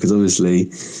well, because obviously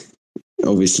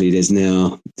there's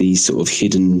now these sort of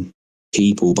hidden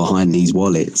people behind these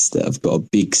wallets that have got a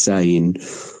big say in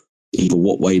either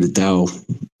what way the DAO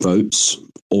votes,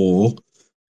 or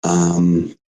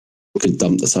could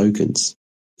dump the tokens,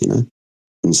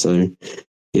 And so,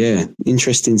 yeah,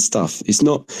 interesting stuff. It's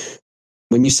not,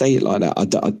 when you say it like that,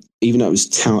 I, even though it was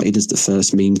touted as the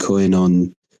first meme coin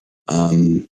on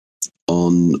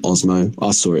Osmo,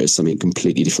 I saw it as something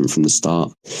completely different from the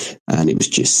start. And it was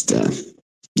just, I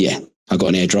got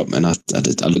an airdrop, and I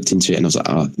looked into it, and I was like,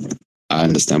 oh, I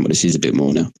understand what this is a bit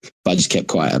more now. But I just kept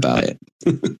quiet about it.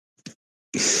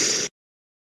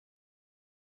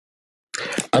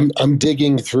 I'm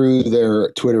digging through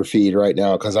their Twitter feed right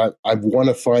now, because I want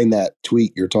to find that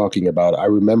tweet you're talking about. I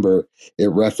remember it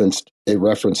referenced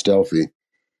Delphi.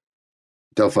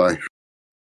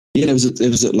 Yeah, there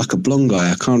was like a blonde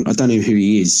guy. I don't know who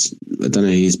he is. I don't know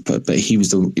who he is, but he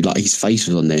was his face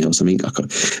was on there or something.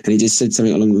 And he just said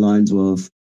something along the lines of,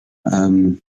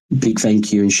 "Big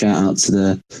thank you and shout out to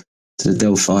the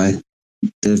Delphi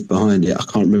dev behind it." I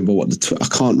can't remember I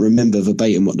can't remember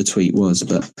verbatim what the tweet was,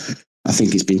 but I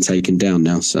think it's been taken down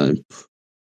now, so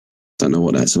don't know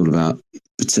what that's all about.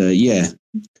 But yeah,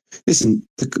 listen,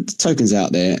 the token's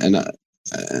out there, and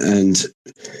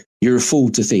you're a fool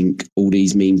to think all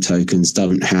these meme tokens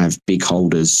don't have big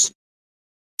holders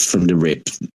from the rip.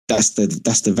 That's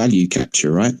the value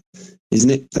capture, right?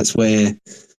 Isn't it? That's where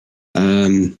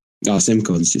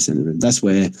Semcon's just in the room.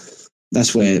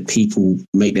 That's where people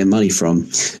make their money from.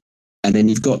 And then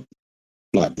you've got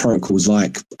like protocols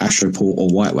like Astroport or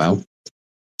WhiteWhale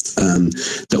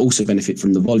that also benefit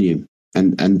from the volume.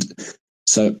 And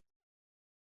so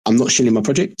I'm not shilling my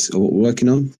project or what we're working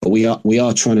on, but we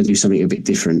are trying to do something a bit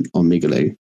different on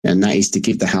Migaloo, and that is to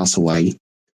give the house away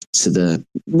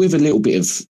with a little bit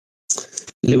of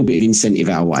incentive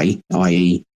our way,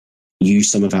 i.e.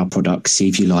 use some of our products, see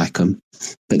if you like them,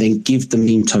 but then give the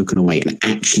meme token away and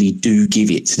actually do give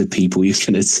it to the people you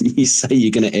say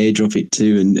you're going to airdrop it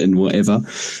to and whatever.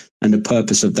 And the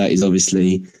purpose of that is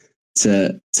obviously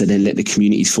to then let the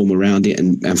communities form around it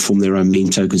and form their own meme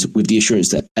tokens, with the assurance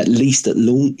that at least at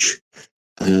launch,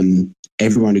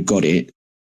 everyone who got it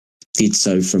did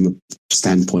so from a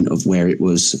standpoint of where it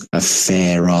was a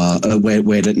fair,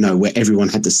 where everyone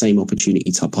had the same opportunity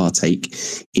to partake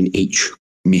in each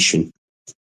mission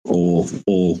or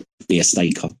be a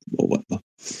staker or whatever.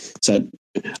 So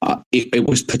it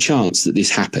was perchance that this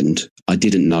happened. I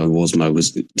didn't know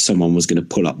someone was going to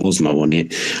pull up Osmo on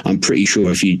it. I'm pretty sure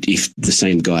if the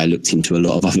same guy looked into a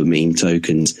lot of other meme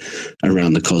tokens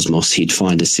around the cosmos, he'd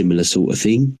find a similar sort of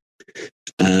thing.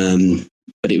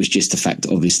 But it was just the fact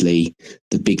that obviously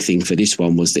the big thing for this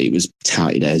one was that it was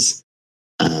touted as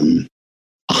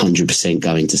 100%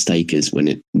 going to stakers when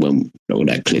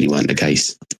that clearly wasn't the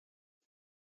case.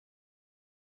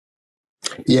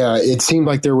 Yeah, it seemed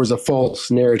like there was a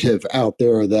false narrative out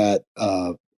there that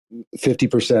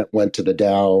 50% went to the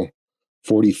DAO,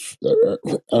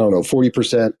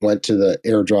 40% went to the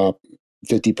airdrop,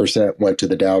 50% went to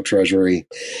the DAO treasury,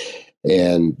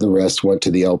 and the rest went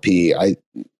to the LP.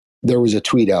 There was a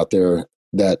tweet out there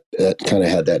that kind of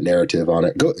had that narrative on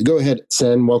it. Go ahead,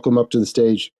 Sen. Welcome up to the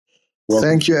stage. Welcome.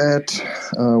 Thank you, Ed.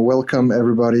 Welcome,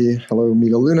 everybody. Hello,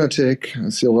 Miga Lunatic. I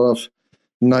see a lot of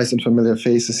nice and familiar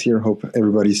faces here. Hope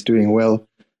everybody's doing well.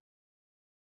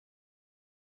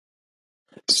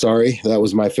 Sorry, that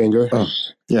was my finger. Oh,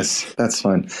 yes, that's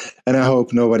fine. And I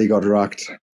hope nobody got rocked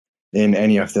in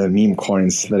any of the meme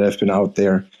coins that have been out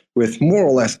there with more or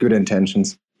less good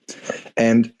intentions.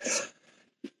 And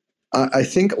I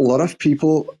think a lot of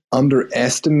people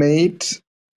underestimate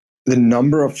the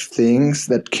number of things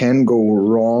that can go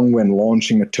wrong when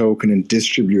launching a token and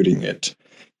distributing it.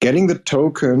 Getting the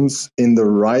tokens in the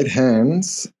right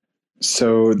hands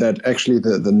so that actually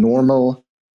the normal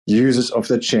users of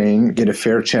the chain get a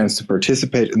fair chance to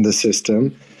participate in the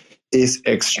system is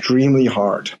extremely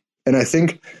hard. And I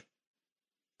think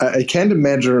I can't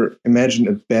imagine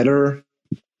a better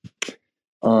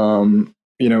you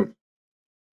know,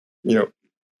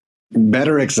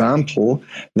 better example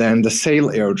than the Sail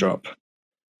airdrop.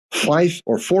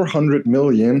 400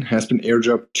 million has been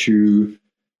airdropped to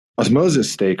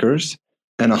Osmosis stakers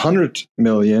and 100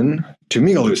 million to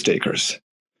Migaloo stakers.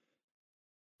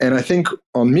 And I think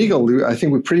on Migaloo, I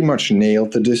think we pretty much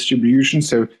nailed the distribution.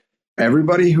 So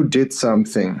everybody who did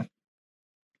something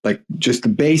like just the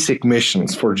basic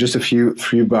missions for just a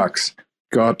few bucks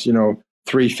got,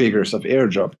 3 figures of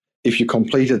airdrop. If you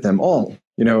completed them all,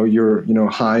 you're,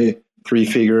 high 3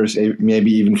 figures,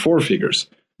 maybe even 4 figures.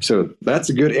 So that's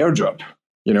a good airdrop,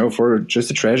 for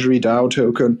just a treasury DAO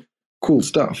token, cool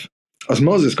stuff.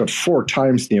 Osmosis got 4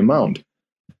 times the amount.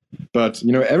 But,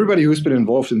 everybody who's been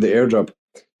involved in the airdrop,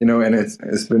 and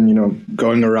it's been,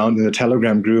 going around in the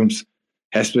Telegram groups,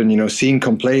 has been, seeing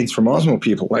complaints from Osmo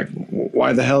people like,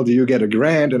 why the hell do you get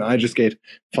 $1,000 and I just get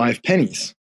 5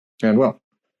 pennies? And well,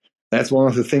 that's one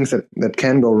of the things that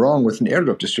can go wrong with an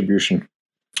airdrop distribution.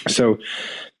 So,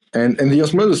 and the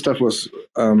Osmosis stuff was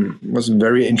a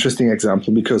very interesting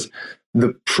example because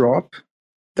the prop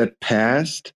that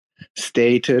passed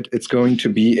stated it's going to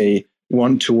be a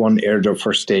 1-to-1 airdrop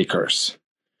for stakers.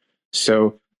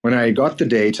 So when I got the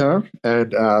data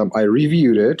and I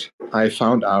reviewed it, I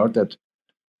found out that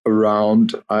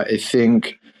around, I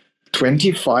think,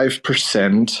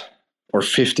 25% or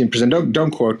 15%,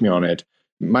 don't quote me on it,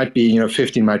 might be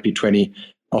 15, might be 20,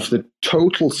 of the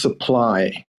total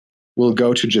supply will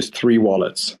go to just 3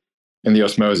 wallets in the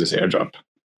Osmosis airdrop.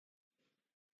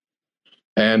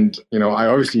 And,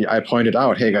 I pointed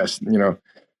out, hey guys,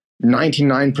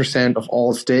 99% of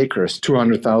all stakers,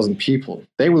 200,000 people,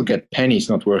 they will get pennies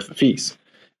not worth the fees.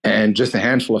 And just a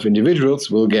handful of individuals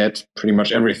will get pretty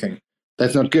much everything.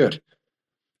 That's not good.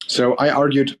 So I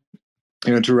argued,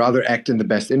 to rather act in the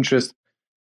best interest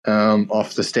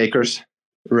of the stakers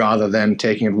rather than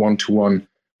taking it 1-to-1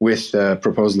 with the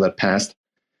proposal that passed,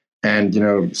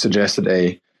 and suggested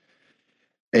a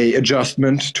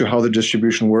adjustment to how the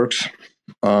distribution works.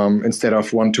 Instead of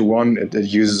 1-to-1, it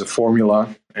uses a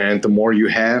formula, and the more you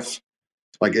have,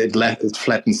 like it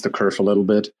flattens the curve a little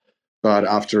bit. But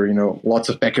after lots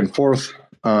of back and forth,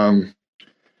 the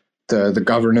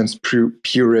governance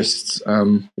purists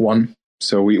won.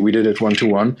 So we did it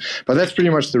 1-to-1. But that's pretty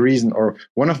much the reason, or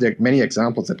one of the many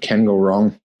examples that can go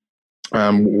wrong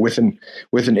with an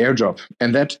airdrop,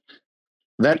 and that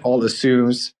all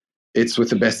assumes it's with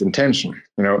the best intention.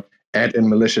 Add in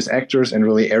malicious actors, and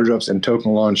really airdrops and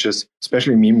token launches,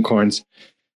 especially meme coins,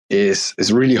 is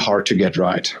really hard to get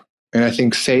right. And I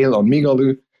think Sail on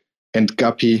Migaloo and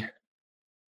Guppy,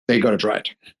 they got it right.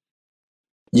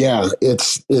 Yeah,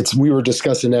 it's we were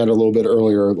discussing that a little bit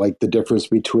earlier, like the difference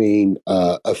between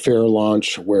a fair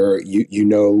launch where you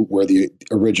know where the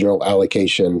original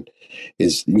allocation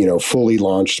is, fully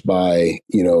launched by,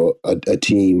 a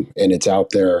team and it's out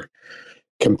there,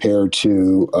 compared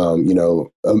to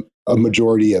a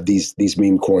majority of these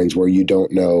meme coins where you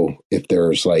don't know if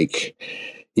there's 50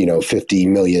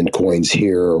 million coins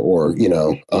here or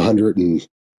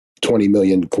 120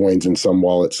 million coins in some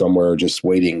wallet somewhere just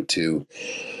waiting to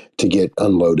get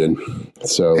unloaded.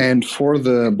 So, and for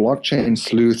the blockchain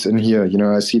sleuths in here,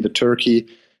 I see the Turkey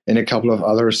and a couple of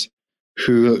others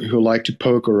who like to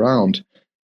poke around.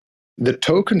 The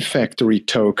Token Factory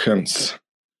tokens,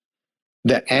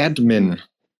 the admin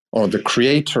or the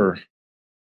creator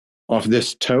of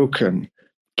this token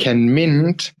can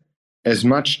mint as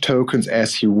much tokens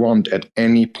as he wants at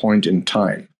any point in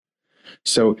time.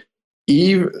 So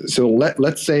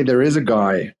let's say there is a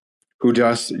guy who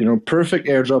does, perfect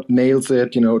airdrop, nails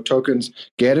it, tokens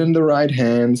get in the right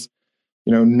hands,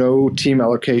 no team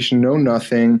allocation, no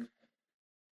nothing,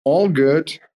 all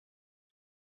good.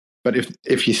 But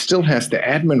if he still has the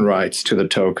admin rights to the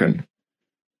token,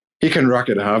 he can rock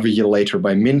it half a year later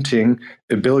by minting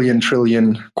a billion,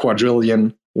 trillion,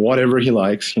 quadrillion, whatever he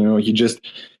likes. He just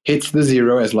hits the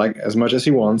zero as much as he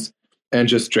wants and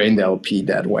just drain the LP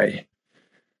that way.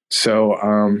 So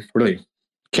really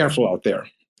careful out there.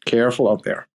 Careful out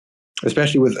there,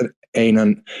 especially with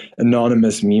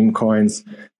anonymous meme coins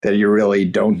that you really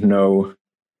don't know,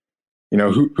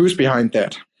 who's behind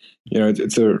that.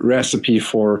 It's a recipe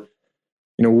for,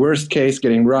 worst case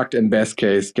getting rocked and best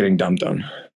case getting dumped on.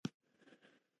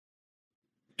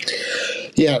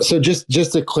 Yeah. So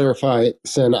just to clarify,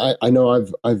 Sen, I know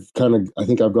I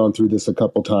think I've gone through this a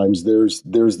couple times. There's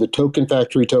the Token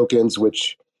Factory tokens,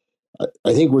 which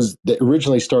I think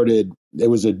originally started. That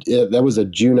was a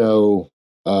Juno.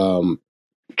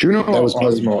 Juno that was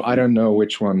Osmo. I don't know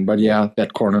which one, but yeah,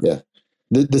 that corner. Yeah.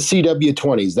 the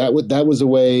CW20s, that was a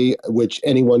way which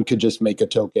anyone could just make a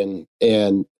token.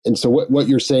 And so what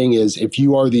you're saying is, if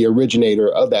you are the originator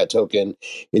of that token,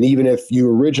 and even if you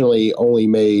originally only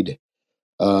made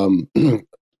 1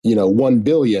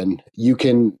 billion, you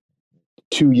can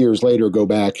 2 years later go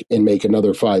back and make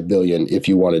another 5 billion if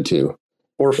you wanted to.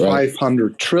 Or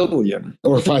 500 trillion.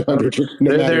 Or 500 trillion.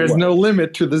 There is no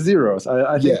limit to the zeros.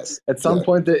 I think at some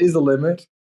point there is a limit,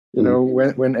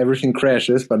 when everything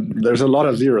crashes, but there's a lot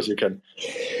of zeros you can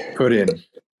put in.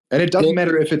 And it doesn't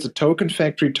matter if it's a token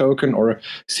factory token or a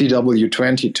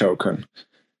CW20 token.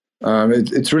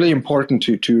 It's really important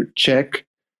to check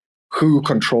who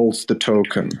controls the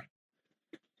token.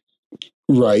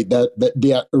 Right. That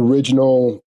the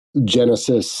original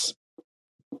Genesis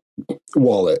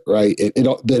wallet, right?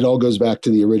 It all goes back to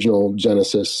the original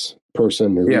Genesis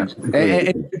person.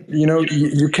 And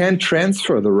you can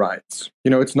transfer the rights.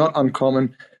 It's not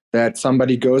uncommon that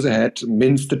somebody goes ahead,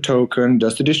 mints the token,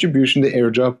 does the distribution, the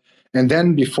airdrop, and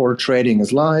then before trading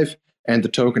is live and the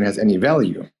token has any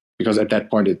value, because at that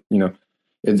point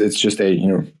it's just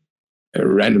a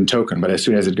random token. But as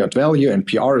soon as it got value and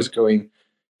PR is going,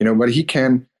 but he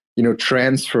can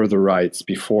transfer the rights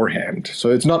beforehand. So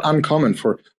it's not uncommon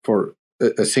for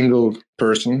a single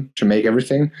person to make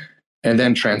everything and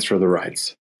then transfer the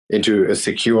rights into a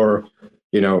secure,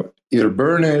 either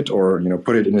burn it or,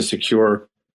 put it in a secure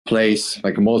place,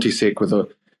 like a multi-sig with a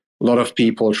lot of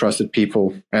people, trusted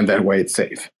people, and that way it's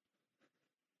safe.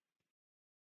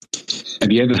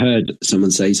 Have you ever heard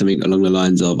someone say something along the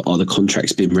lines of, "Are the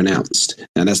contracts been renounced?"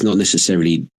 Now, that's not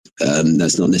necessarily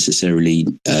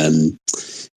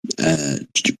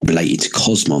related to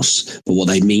Cosmos, but what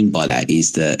they mean by that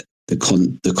is that the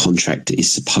contract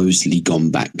is supposedly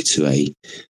gone back to a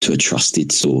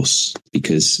trusted source,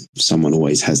 because someone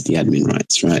always has the admin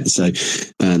rights, right? So,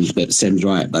 but Sam's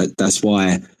right. That's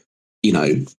why,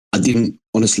 I didn't,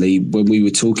 honestly, when we were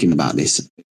talking about this,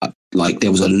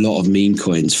 there was a lot of meme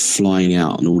coins flying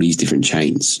out on all these different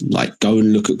chains. Like, go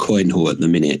and look at CoinHall at the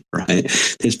minute, right?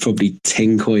 There's probably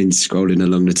 10 coins scrolling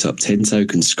along the top, 10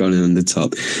 tokens scrolling on the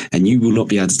top, and you will not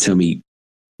be able to tell me,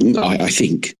 I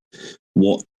think,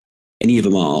 what any of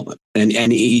them are. And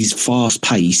it is fast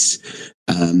pace,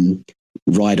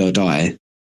 ride or die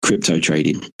crypto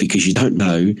trading, because you don't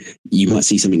know. You might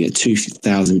see something at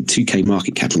 2K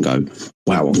market cap and go,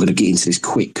 wow, I'm going to get into this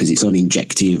quick because it's on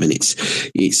Injective and it's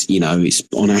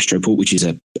on Astroport, which is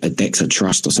a DEX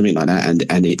trust or something like that, and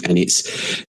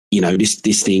it's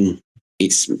this thing,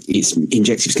 it's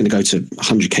Injective's going to go to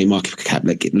 100K market cap.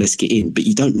 Let's get in. But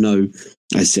you don't know,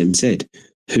 as Sam said,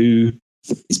 who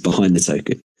is behind the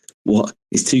token. What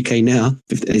is 2K now?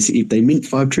 If they mint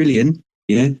 5 trillion,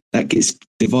 that gets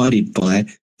divided by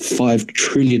 5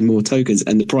 trillion more tokens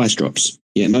and the price drops.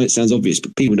 Yeah, no, it sounds obvious,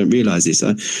 but people don't realize this.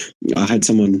 I had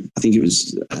someone, I think it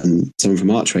was someone from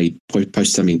ArtTrade,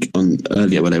 post something on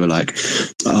earlier where they were like,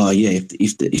 oh yeah,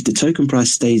 if the token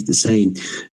price stays the same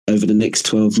over the next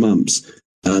 12 months,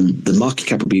 the market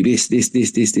cap will be this,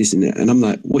 and I'm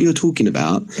like, what you're talking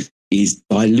about is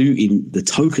diluting the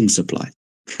token supply,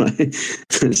 right?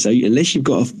 So unless you've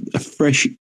got a fresh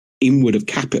inward of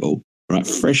capital, right,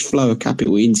 fresh flow of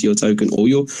capital into your token or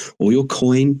your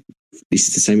coin, this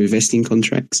is the same with vesting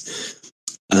contracts,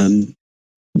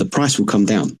 the price will come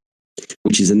down,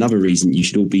 which is another reason you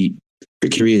should all be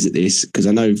prick your ears at this, because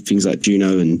I know things like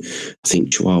Juno and I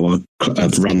think Chihuahua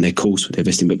have run their course with their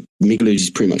vesting, but Migaloo is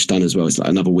pretty much done as well. It's like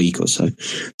another week or so,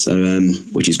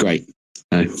 which is great.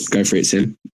 Go for it,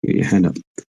 Sim. Get your hand up.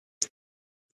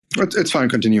 It's fine.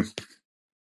 Continue.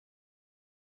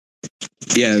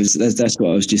 Yeah, that's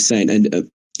what I was just saying. And,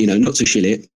 not to shill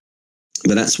it,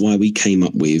 but that's why we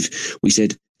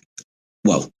said,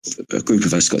 well, a group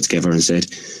of us got together and said,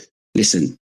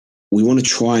 listen, we want to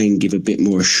try and give a bit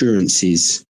more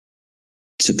assurances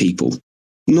to people.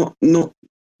 Not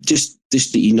just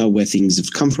that you know where things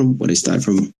have come from, where they started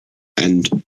from,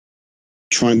 and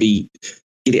try and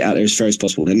get it out there as fair as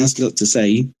possible. And that's not to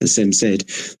say, as Sam said,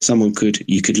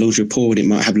 you could launch a pool and it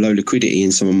might have low liquidity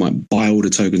and someone might buy all the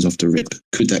tokens off the rip.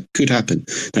 That could happen.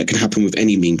 That can happen with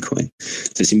any meme coin.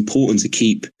 So it's important to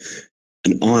keep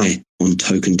an eye on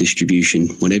token distribution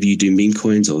whenever you do meme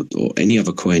coins or any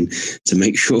other coin, to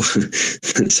make sure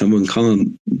that someone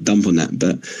can't dump on that.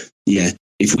 But yeah,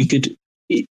 if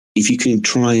you can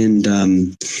try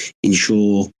and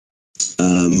ensure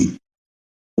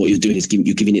what you're doing is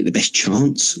you're giving it the best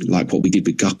chance, like what we did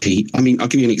with Guppy. I mean, I'll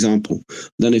give you an example. I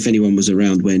don't know if anyone was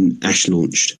around when Ash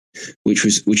launched, which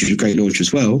was a great launch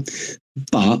as well.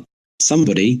 But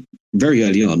somebody very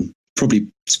early on probably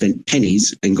spent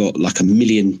pennies and got like a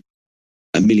million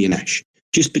Ash.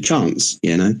 just by chance,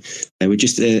 They were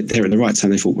just there at the right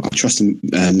time. They thought, I trust the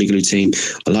Migaloo team.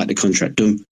 I like the contract.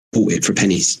 Boom, bought it for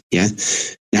pennies. Yeah.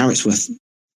 Now it's worth,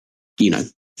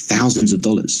 thousands of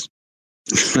dollars.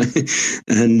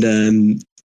 And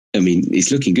I mean,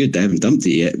 it's looking good. They haven't dumped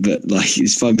it yet, but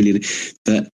it's 5 million.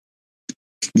 But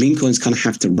meme coins kind of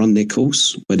have to run their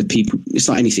course, where it's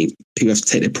like anything. People have to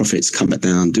take their profits, come back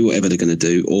down, do whatever they're going to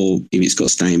do, or if it's got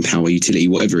staying power, utility,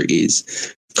 whatever it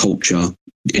is, culture,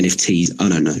 NFTs, I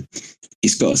don't know.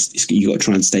 You got to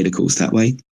try and stay the course that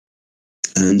way.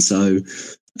 And so,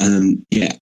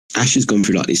 Ash has gone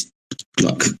through this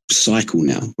cycle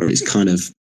now where it's kind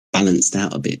of balanced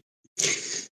out a bit.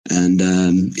 And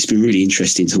it's been really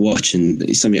interesting to watch, and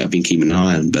it's something I've been keeping an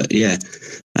eye on. But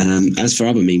as for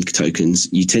other meme tokens,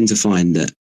 you tend to find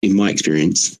that, in my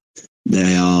experience,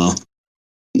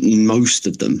 most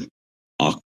of them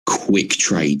are quick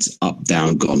trades, up,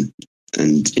 down, gone,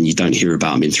 and you don't hear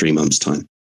about them in 3 months' time.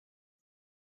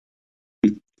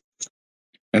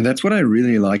 And that's what I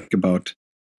really like about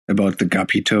the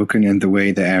Guppy token and the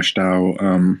way the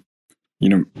AshDAO,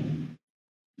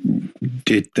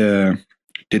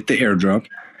 did the airdrop,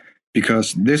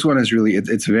 because this one is really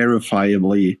it's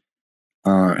verifiably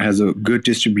has a good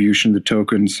distribution. The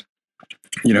tokens,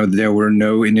 there were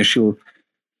no initial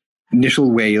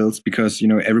whales, because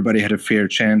everybody had a fair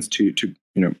chance to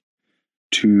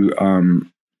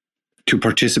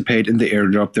participate in the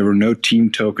airdrop. There were no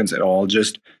team tokens at all,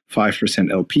 just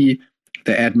 5% LP.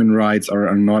 The admin rights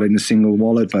are not in a single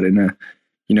wallet, but in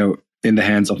the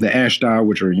hands of the AshDAO,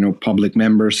 which are public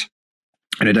members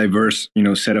and a diverse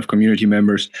set of community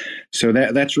members. So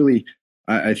that's really,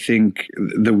 I think,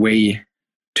 the way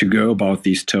to go about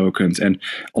these tokens. And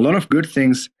a lot of good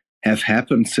things have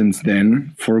happened since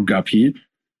then for Guppy.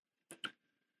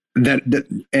 And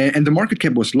the market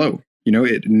cap was low.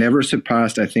 It never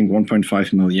surpassed, I think,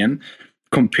 1.5 million,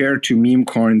 compared to meme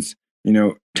coins,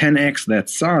 10x that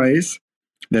size,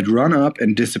 that run up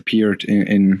and disappeared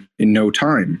in no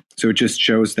time. So it just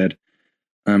shows that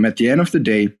at the end of the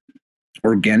day,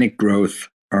 organic growth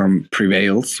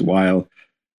prevails, while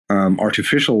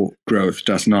artificial growth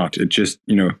does not. It just,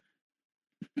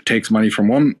 takes money from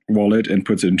one wallet and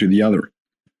puts it into the other.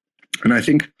 And I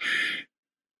think,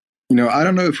 I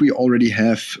don't know if we already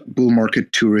have bull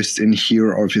market tourists in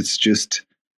here, or if it's just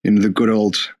the good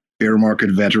old bear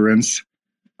market veterans.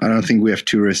 I don't think we have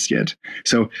tourists yet.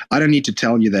 So I don't need to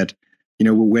tell you that,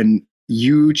 when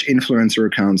huge influencer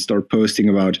accounts start posting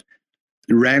about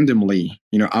randomly,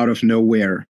 out of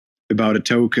nowhere, about a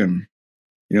token,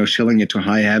 shilling it to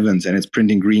high heavens, and it's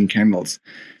printing green candles,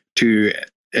 to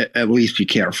at least be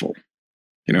careful.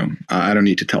 I don't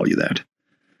need to tell you that.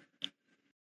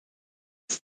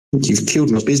 You've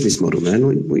killed my business model, man.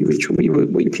 What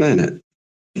are you playing at?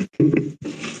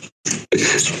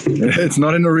 It's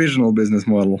not an original business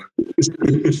model.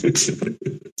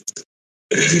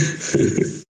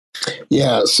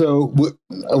 Yeah, so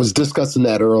I was discussing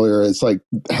that earlier. It's like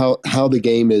how the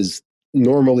game is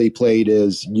normally played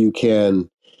is you can,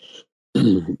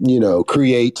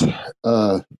 create,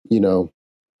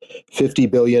 50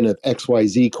 billion of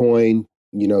XYZ coin,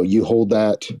 you hold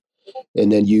that,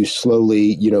 and then you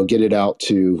slowly, get it out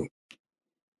to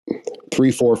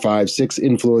 3, 4, 5, 6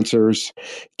 influencers,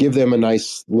 give them a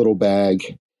nice little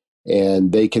bag,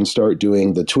 and they can start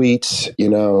doing the tweets,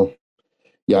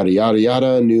 yada, yada,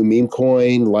 yada, new meme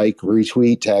coin,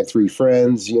 retweet, tag 3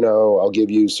 friends, I'll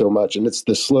give you so much. And it's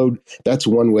that's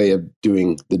one way of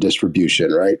doing the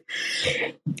distribution, right?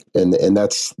 And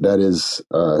that's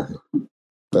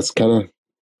kind of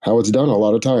how it's done a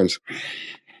lot of times.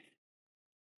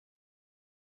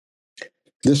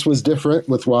 This was different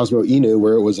with Wasmo Inu,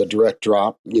 where it was a direct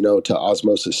drop, to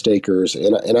Osmosis stakers.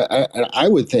 And I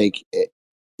would think,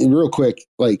 real quick,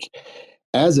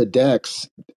 as a DEX,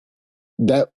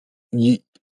 that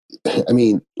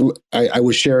I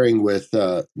was sharing with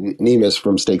Nemus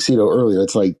from Stakesito earlier.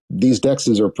 It's like these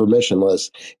DEXs are permissionless.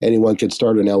 Anyone can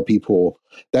start an LP pool.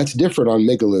 That's different on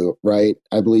Migaloo, right?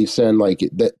 I believe, Sen,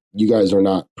 that you guys are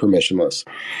not permissionless.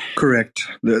 Correct.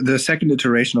 The second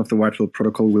iteration of the Whitefield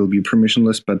protocol will be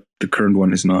permissionless, but the current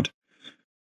one is not.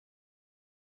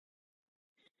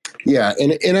 Yeah,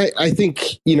 and I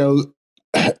think,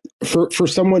 for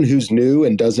someone who's new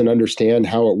and doesn't understand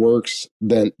how it works,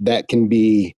 then that can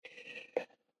be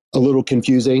a little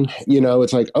confusing.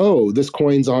 It's like, oh, this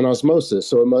coin's on Osmosis,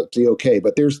 so it must be okay.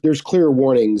 But there's clear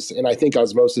warnings, and I think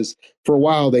Osmosis, for a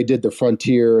while, they did the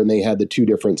Frontier, and they had the 2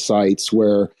 different sites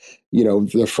where,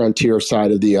 the Frontier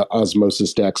side of the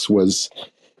Osmosis DEX was,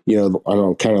 I don't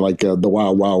know, kind of like the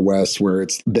Wild Wild West, where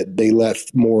it's that they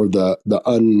left more of the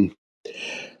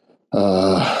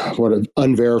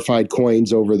unverified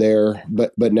coins over there,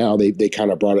 but now they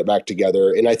kind of brought it back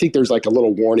together. And I think there's like a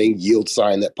little warning yield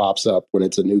sign that pops up when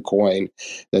it's a new coin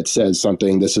that says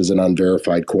something, this is an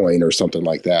unverified coin or something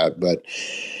like that. But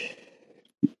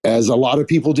as a lot of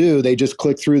people do, they just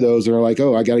click through those and are like,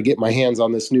 oh, I got to get my hands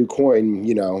on this new coin,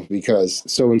 because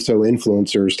so-and-so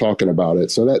influencer is talking about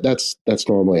it. So that's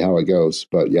normally how it goes.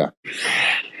 But yeah.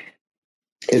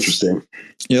 Interesting.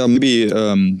 Yeah, maybe.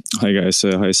 Hi guys,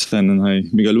 hi Sven and hi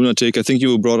Mega Lunatic. I think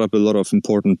you brought up a lot of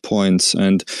important points,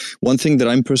 and one thing that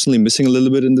I'm personally missing a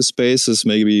little bit in the space is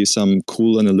maybe some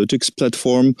cool analytics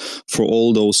platform for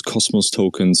all those Cosmos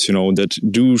tokens, that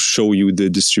do show you the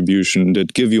distribution,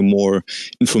 that give you more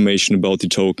information about the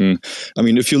token. I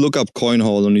mean, if you look up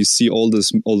CoinHall and you see all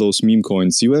those meme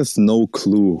coins, you have no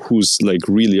clue who's like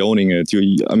really owning it.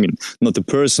 I mean, not the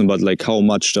person, but like how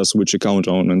much does which account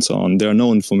own and so on. There are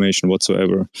no information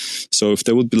whatsoever. So if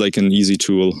there would be like an easy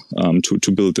tool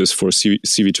to build this for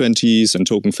CV20s and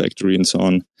Token Factory and so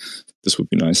on, this would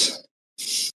be nice.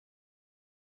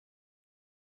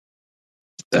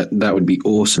 That would be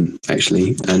awesome,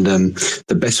 actually. And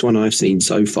the best one I've seen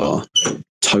so far,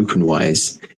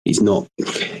 token-wise,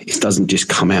 it doesn't just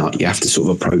come out. You have to sort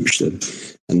of approach them.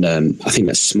 And I think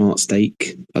that's Smart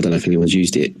Stake. I don't know if anyone's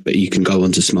used it, but you can go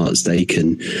onto Smart Stake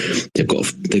and they've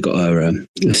got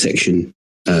a section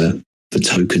for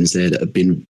tokens there that have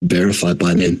been verified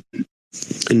by them.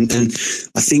 And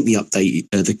I think the update,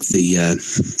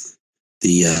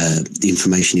 the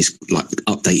information is like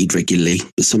updated regularly.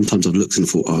 But sometimes I've looked and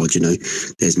thought,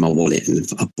 there's my wallet, and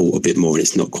I bought a bit more, and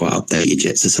it's not quite updated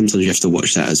yet. So sometimes you have to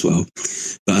watch that as well.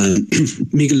 But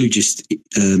Migaloo just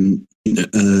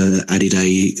added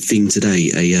a thing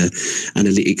today, a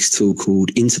analytics tool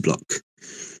called Interblock.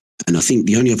 And I think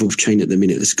the only other chain at the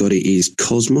minute that's got it is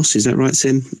Cosmos. Is that right,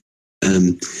 Sam?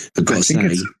 I've got to say,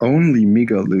 it's only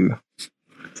Migaloo.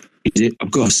 Is it?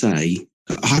 I've got to say,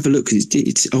 have a look, because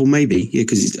it's maybe, yeah,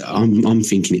 because I'm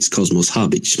thinking it's Cosmos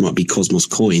Hub. It just might be Cosmos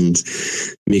Coins,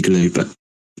 Migaloo. But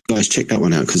guys, check that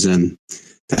one out, because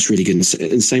that's really good.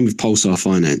 And same with Pulsar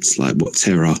Finance, like what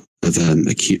Terra have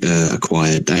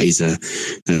acquired. That is a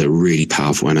really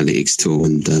powerful analytics tool,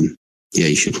 and yeah,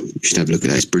 you should have a look at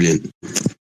that. It's brilliant.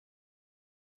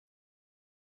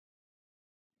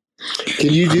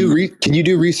 Can you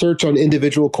do research on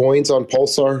individual coins on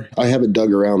Pulsar? I haven't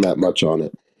dug around that much on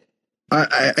it.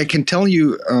 I can tell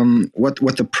you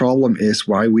what the problem is,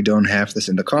 why we don't have this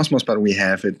in the Cosmos, but we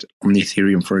have it on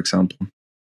Ethereum, for example.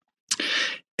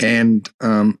 And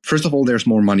first of all, there's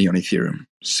more money on Ethereum.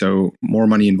 So more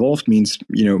money involved means,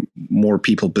 more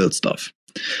people build stuff.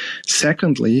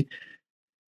 Secondly,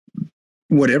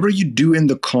 whatever you do in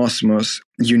the Cosmos,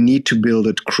 you need to build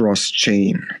it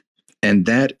cross-chain. And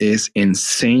that is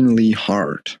insanely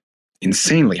hard.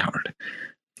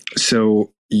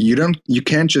 So you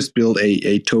can't just build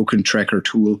a token tracker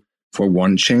tool for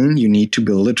one chain. You need to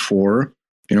build it for,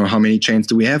 how many chains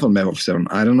do we have on Web7?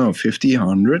 I don't know, 50,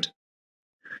 100?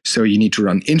 So you need to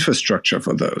run infrastructure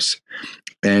for those.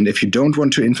 And if you don't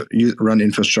want to run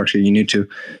infrastructure, you need to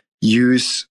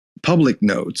use public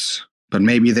nodes, but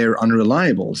maybe they're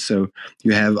unreliable. So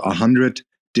you have 100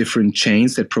 different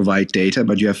chains that provide data,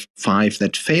 but you have 5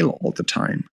 that fail all the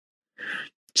time.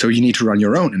 So you need to run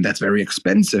your own, and that's very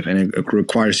expensive, and it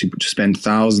requires you to spend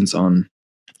thousands on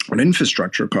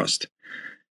infrastructure cost.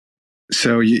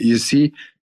 So you see,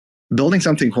 building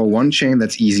something for one chain,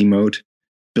 that's easy mode.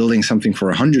 Building something for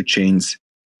 100 chains,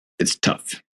 it's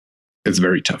tough. It's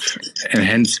very tough. And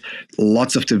hence,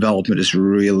 lots of development is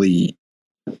really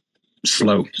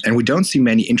slow. And we don't see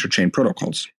many interchain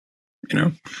protocols,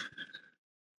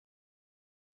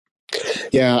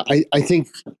 Yeah, I think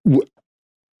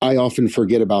I often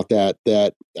forget about that.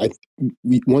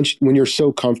 When you're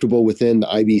so comfortable within the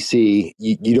IBC,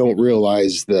 you don't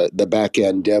realize the back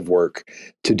end dev work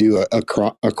to do a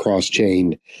cross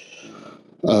chain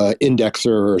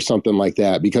indexer or something like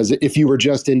that. Because if you were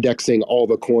just indexing all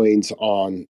the coins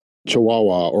on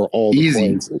Chihuahua or all the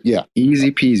coins, yeah,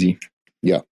 easy peasy,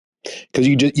 yeah. Because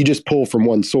you just pull from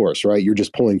one source, right? You're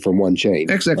just pulling from one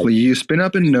chain. Exactly. You spin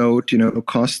up a node, it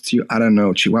costs you, I don't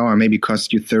know, Chihuahua maybe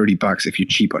costs you $30 if you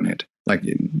cheap on it. Like,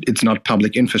 it's not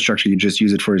public infrastructure. You just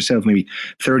use it for yourself, maybe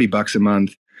 $30 a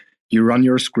month. You run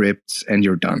your scripts and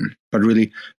you're done. But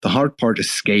really, the hard part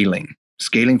is scaling.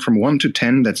 Scaling from 1 to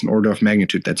 10, that's an order of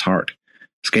magnitude. That's hard.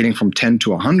 Scaling from 10 to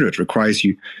 100 requires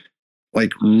you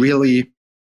like really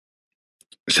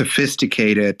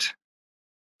sophisticated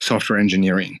software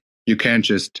engineering. You can't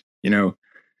just, yada,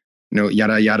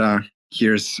 yada,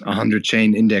 here's 100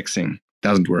 chain indexing.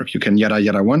 Doesn't work. You can yada,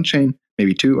 yada one chain,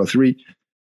 maybe 2 or 3,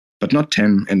 but not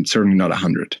 10, and certainly not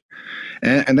 100.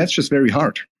 And that's just very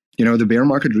hard. The bear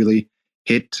market really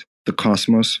hit the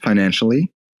Cosmos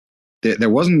financially. There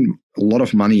wasn't a lot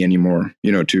of money anymore,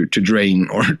 to drain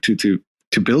or to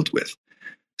build with.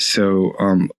 So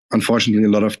unfortunately, a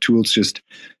lot of tools just,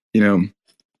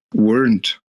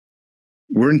 weren't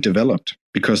developed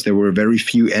because there were very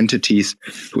few entities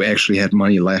who actually had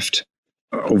money left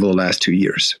over the last 2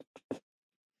 years.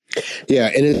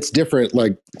 Yeah, and it's different.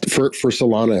 Like for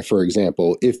Solana, for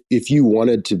example, if you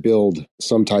wanted to build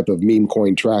some type of meme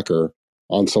coin tracker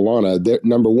on Solana,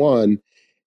 number one,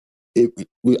 I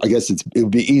guess it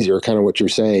would be easier, kind of what you're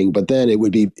saying, but then it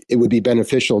would be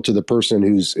beneficial to the person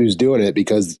who's doing it,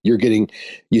 because you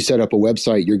set up a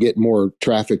website, you're getting more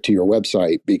traffic to your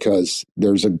website because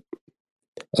there's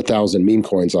 1,000 meme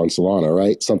coins on Solana,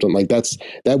 right? Something like that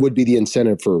would be the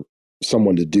incentive for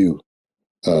someone to do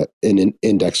an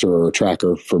indexer or a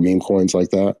tracker for meme coins like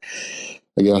that,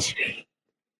 I guess.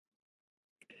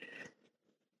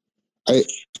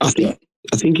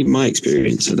 I think in my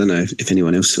experience, I don't know if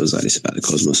anyone else feels like this about the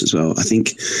Cosmos as well. I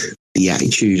think the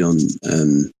attitude on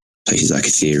places like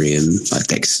Ethereum, like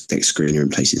Dex Screener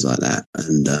and places like that,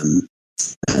 and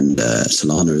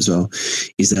Solana as well,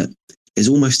 is that there's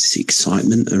almost this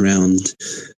excitement around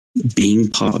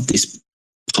being part of this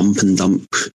pump and dump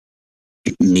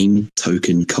meme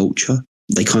token culture.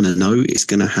 They kind of know it's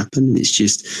going to happen. It's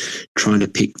just trying to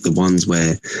pick the ones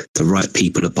where the right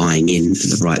people are buying in at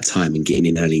the right time and getting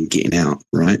in early and getting out,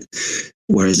 right?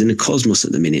 Whereas in the Cosmos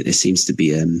at the minute, there seems to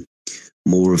be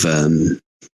more of a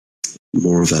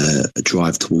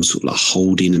drive towards sort of like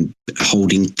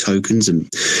holding tokens and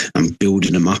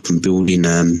building them up and building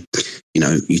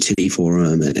utility for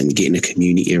them and getting a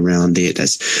community around it.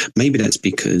 That's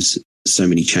because so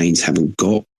many chains haven't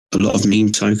got a lot of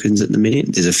meme tokens at the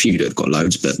minute. There's a few that have got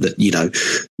loads, but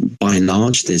by and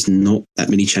large, there's not that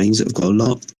many chains that have got a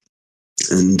lot.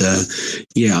 And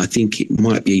I think it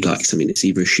might be like something that's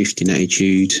either a shift in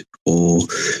attitude or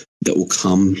that will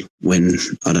come when,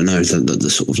 I don't know, the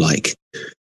sort of like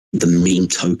the meme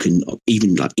token,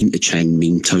 even like interchain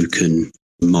meme token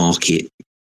market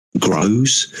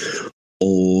grows,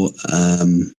 or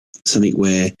something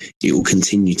where it will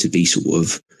continue to be sort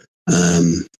of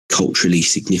culturally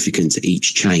significant to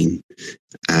each chain,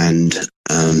 and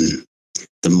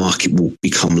the market will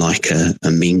become like a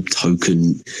meme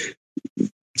token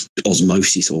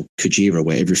osmosis or Kujira,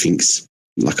 where everything's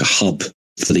like a hub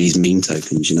for these meme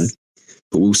tokens,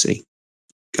 but we'll see.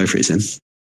 Go for it, Sam.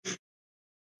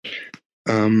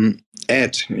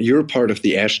 Ed, you're part of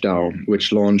the Ash DAO,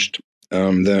 which launched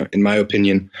in my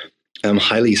opinion,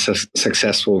 highly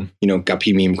successful,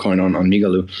 Guppy meme coin on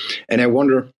Migaloo. And I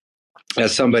wonder,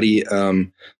 as somebody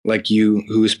like you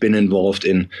who's been involved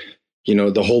in,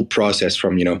 the whole process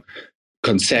from,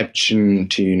 conception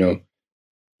to,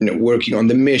 working on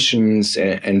the missions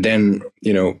and then,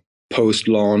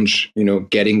 post-launch,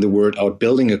 getting the word out,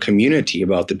 building a community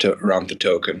about around the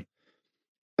token.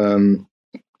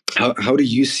 How do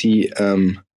you see,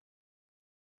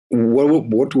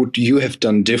 what would you have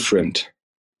done different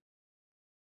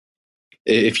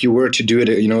if you were to do it?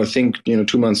 I think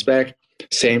 2 months back,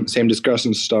 same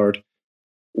discussion start.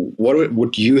 What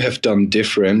would you have done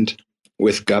different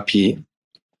with Guppy?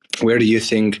 Where do you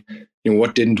think,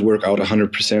 what didn't work out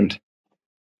 100%?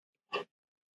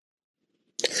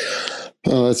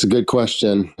 Oh, that's a good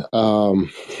question.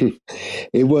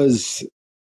 It was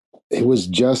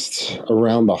just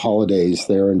around the holidays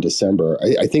there in December.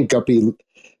 I think Guppy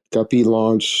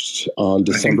launched on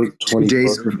December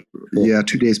 24th.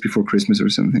 2 days before Christmas or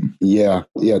something. Yeah,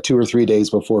 2 or 3 days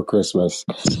before Christmas.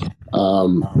 I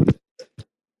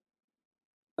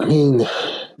mean,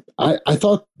 I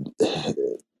thought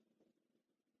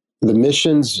the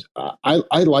missions,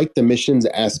 I like the missions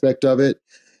aspect of it,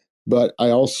 but I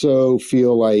also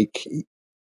feel like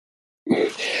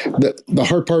the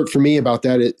hard part for me about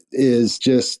that is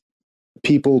just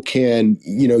people can,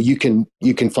 you can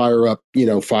fire up,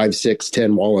 5, 6,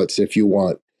 10 wallets if you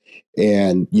want,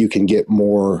 and you can get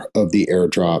more of the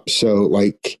airdrop. So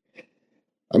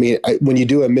when you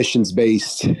do a missions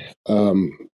based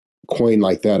coin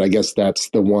like that, I guess that's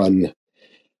the one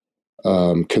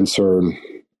concern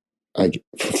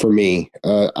for me.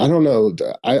 I don't know.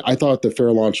 I thought the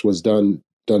fair launch was done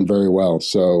very well.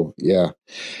 So yeah,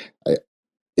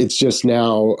 it's just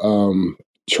now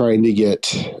trying to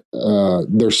get.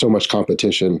 There's so much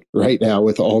competition right now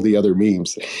with all the other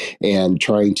memes, and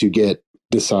trying to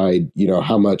decide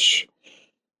how much.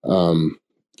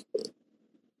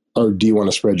 Or do you want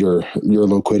to spread your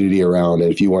liquidity around? And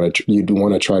if you want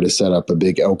to try to set up a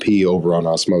big LP over on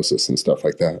Osmosis and stuff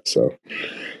like that. So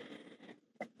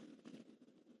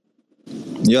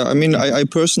Yeah, I mean, I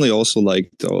personally also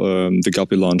liked the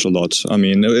Guppy launch a lot. I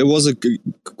mean, it was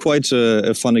quite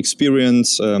a fun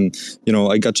experience. I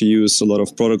got to use a lot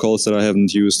of protocols that I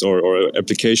haven't used or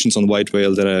applications on White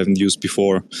Whale that I haven't used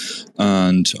before.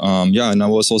 And and I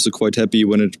was also quite happy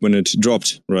when it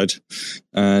dropped, right?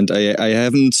 And I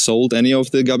haven't sold any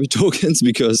of the Guppy tokens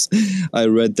because I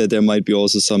read that there might be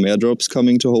also some airdrops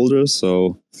coming to holders.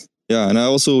 So yeah, and I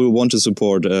also want to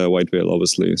support White Whale,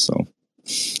 obviously. So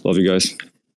love you guys.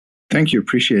 Thank you.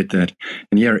 Appreciate that.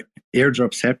 And yeah,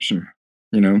 airdropception,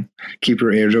 keep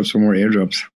your airdrops for more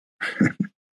airdrops.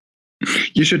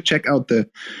 You should check out the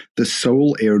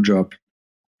Soul airdrop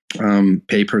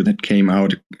paper that came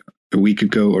out a week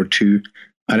ago or two.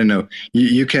 I don't know.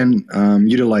 You can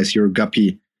utilize your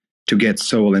Guppy to get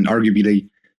Soul, and arguably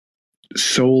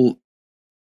Soul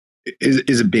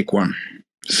is a big one.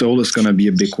 Soul is going to be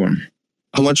a big one.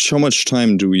 How much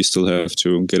time do we still have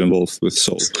to get involved with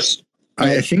Soul?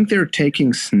 I think they're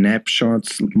taking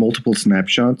snapshots, multiple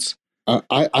snapshots.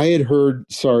 I had heard,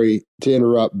 sorry to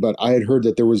interrupt, but I had heard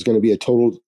that there was going to be a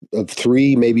total of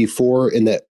 3, maybe 4, and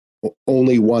that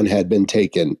only 1 had been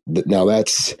taken. Now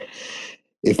that's,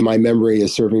 if my memory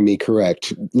is serving me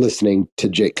correct, listening to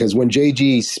Jake, because when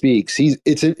JG speaks,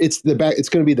 it's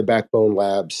going to be the Backbone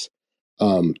Labs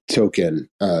token,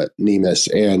 Nemus,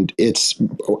 and I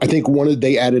think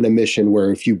they added a mission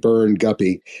where if you burn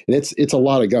Guppy, and it's a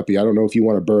lot of Guppy. I don't know if you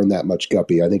want to burn that much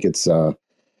Guppy. I think it's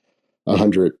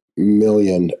 100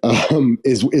 million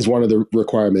is one of the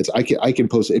requirements. I can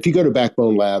post it. If you go to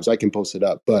Backbone Labs, I can post it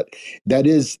up. But that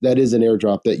is an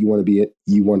airdrop that you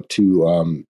want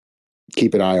to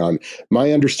keep an eye on.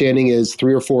 My understanding is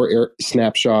 3 or 4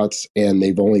 snapshots, and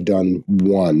they've only done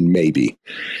 1, maybe.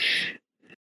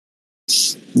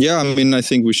 Yeah, I mean, I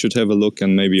think we should have a look,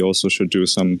 and maybe also should do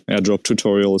some airdrop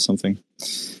tutorial or something.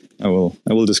 I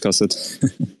will discuss it.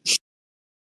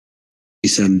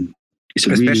 It's really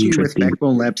especially with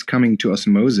Backbone Labs coming to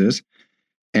Osmosis,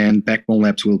 and Backbone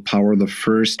Labs will power the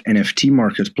first NFT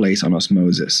marketplace on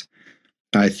Osmosis.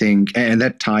 I think, and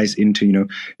that ties into,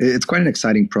 it's quite an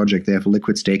exciting project. They have a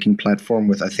liquid staking platform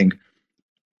with, I think,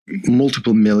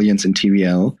 multiple millions in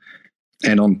TVL,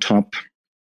 and on top,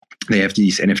 they have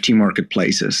these NFT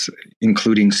marketplaces,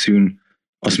 including soon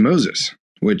Osmosis,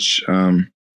 which I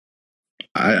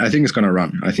think is going to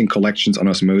run. I think collections on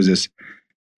Osmosis,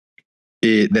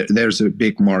 there's a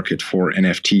big market for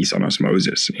NFTs on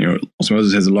Osmosis.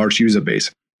 Osmosis has a large user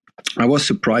base. I was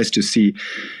surprised to see,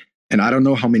 and I don't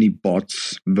know how many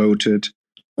bots voted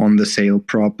on the sale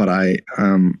prop, but I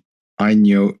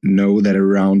know that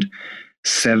around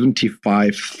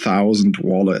 75,000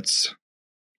 wallets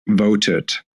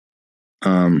voted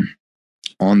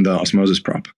on the Osmosis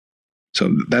prop.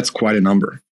 So that's quite a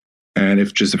number. And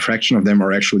if just a fraction of them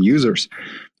are actual users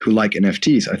who like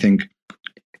NFTs, I think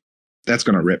that's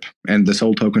going to rip. And the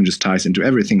Soul token just ties into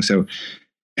everything. So,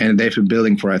 and they've been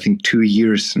building for, I think, 2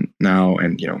 years now.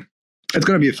 And, it's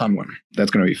going to be a fun one. That's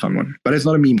going to be a fun one. But it's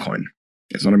not a meme coin.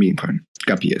 It's not a meme coin.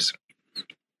 Guppy is.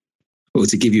 Well,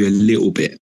 to give you a little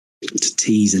bit, to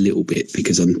tease a little bit,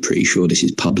 because I'm pretty sure this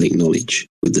is public knowledge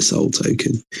with the Soul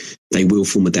token. They will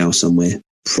form a DAO somewhere,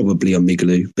 probably on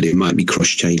Migaloo, but it might be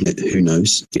cross-chain. Who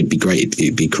knows? It'd be great if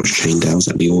it'd be cross-chain DAOs.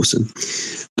 That'd be awesome.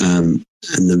 And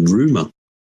the rumor,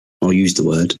 I'll use the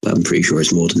word, but I'm pretty sure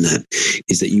it's more than that,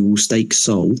 is that you will stake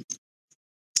Soul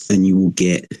and you will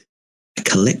get a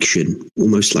collection,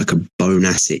 almost like a bone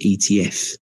asset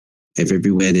ETF, of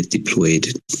everywhere they've deployed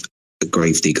a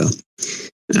Gravedigger.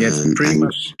 Yeah, it's pretty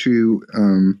much to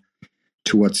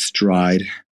what Stride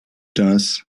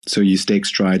does. So you stake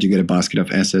Stride, you get a basket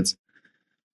of assets.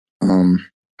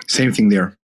 Same thing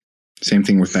there. Same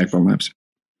thing with Backbone Labs.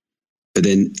 But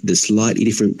then the slightly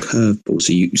different curveball.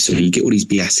 So you get all these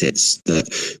B assets that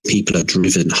people are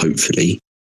driven, hopefully,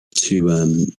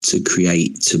 to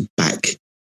create to back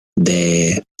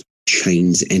their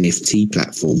chain's NFT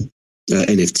platform, their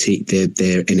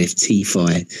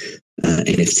NFTify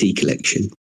NFT collection.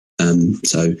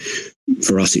 So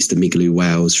for us, it's the Migaloo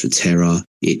WoWs. For Terra,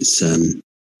 it's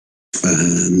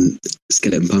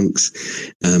Skeleton Punks.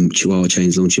 Chihuahua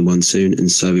Chain's launching one soon,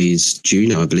 and so is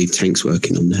Juno. I believe Tank's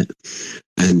working on that.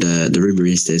 And the rumor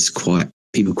is there's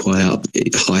people quite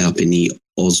high up in the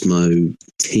Osmo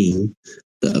team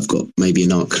that have got maybe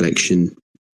an art collection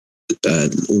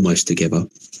almost together.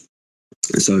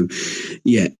 So,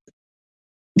 yeah,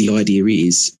 the idea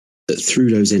is that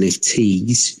through those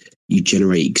NFTs, you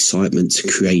generate excitement to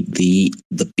create the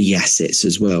B assets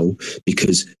as well,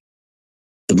 because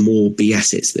the more B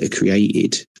assets that are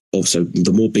created, also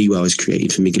the more B WoW is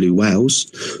created for Migaloo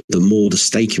WoWs, the more the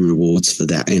staking rewards for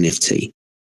that NFT.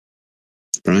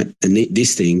 right? And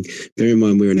this thing, bear in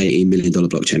mind, we're an $18 million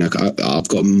blockchain. I've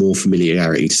got more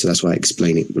familiarity, so that's why I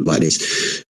explain it like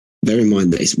this. Bear in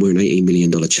mind that we're an $18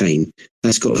 million chain.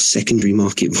 That's got a secondary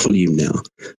market volume now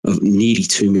of nearly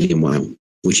 2 million WOW,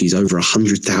 which is over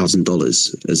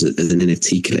 $100,000 as an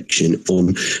NFT collection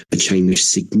on a chain with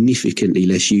significantly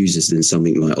less users than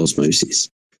something like Osmosis.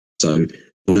 So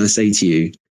when I say to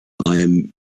you, I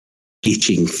am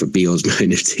itching for BOSMO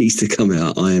NFTs to come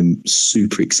out, I am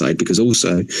super excited, because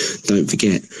also, don't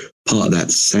forget, part of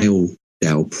that sale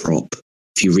DAO prop,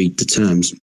 if you read the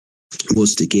terms,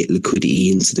 was to get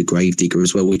liquidity into the Gravedigger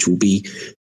as well, which will be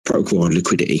protocol on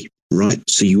liquidity, right?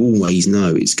 So you always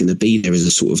know it's going to be there as a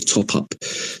sort of top up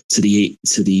to the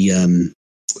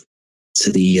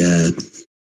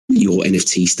your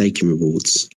NFT staking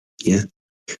rewards. Yeah.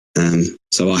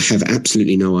 So I have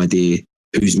absolutely no idea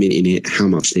who's minting it, how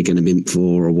much they're going to mint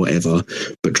for, or whatever.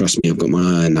 But trust me, I've got my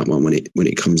eye on that one when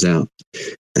it comes out.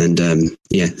 And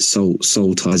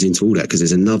Sol ties into all that, because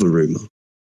there's another rumor,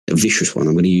 a vicious one.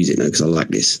 I'm going to use it now because I like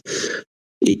this.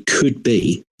 It could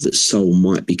be that Sol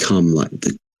might become like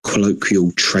the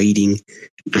colloquial trading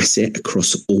asset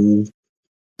across all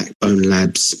Backbone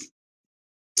Labs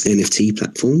NFT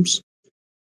platforms.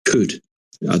 Could.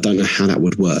 I don't know how that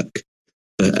would work,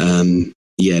 but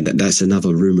that's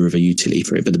another rumor of a utility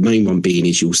for it. But the main one being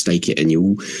is you'll stake it and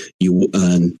you'll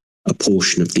earn a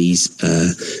portion of these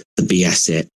the B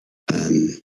asset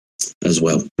as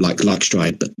well, like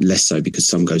Stride, but less so because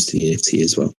some goes to the NFT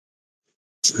as well.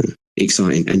 So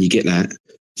exciting, and you get that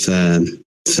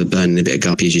for burning a bit of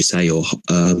guppy, as you say, or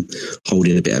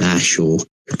holding a bit of ash, or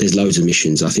there's loads of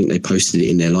missions. I think they posted it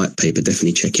in their light paper.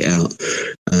 Definitely check it out.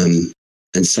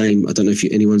 And same, I don't know if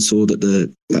anyone saw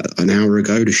that an hour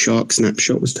ago the shark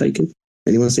snapshot was taken.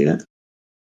 Anyone see that?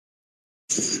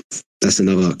 That's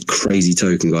another crazy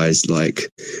token, guys. Like,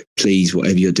 please,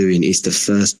 whatever you're doing, it's the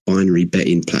first binary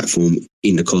betting platform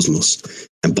in the cosmos.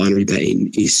 And binary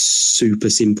betting is super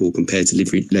simple compared to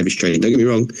leverage trading. Don't get me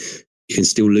wrong, you can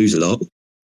still lose a lot,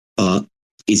 but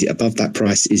is it above that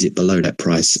price? Is it below that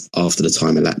price after the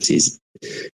time elapses?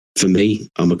 For me,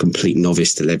 I'm a complete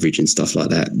novice to leverage and stuff like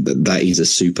that. That is a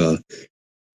super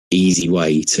easy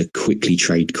way to quickly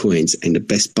trade coins. And the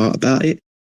best part about it,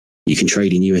 you can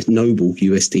trade in Noble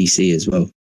USDC as well.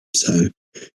 So,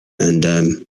 and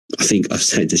I think I've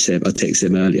said to Seb, I texted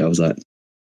him earlier, I was like,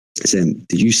 Sam,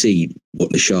 did you see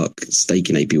what the Shark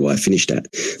staking APY finished at?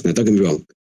 Now, don't get me wrong,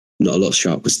 not a lot of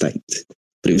Shark was staked,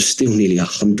 but it was still nearly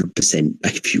 100%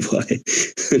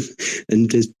 APY. And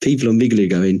there's people on Migaloo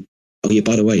going, oh yeah,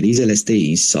 by the way, these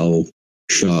LSDs, Sol,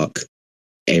 Shark,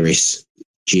 Eris,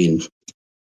 Jin,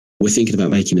 we're thinking about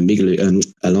making a Migaloo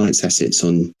alliance assets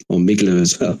on Migaloo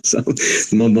as well. So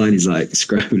my mind is like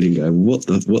scrambling, going, what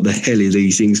the hell are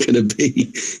these things going to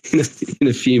be in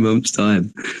a few months'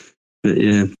 time? But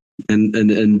yeah,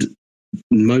 and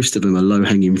most of them are low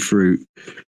hanging fruit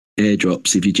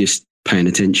airdrops if you're just paying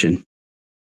attention.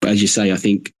 But as you say, I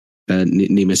think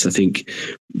Nemus, I think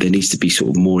there needs to be sort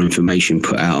of more information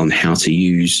put out on how to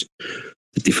use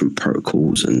the different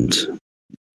protocols and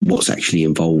what's actually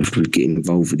involved with getting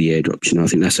involved with the airdrops. You know, I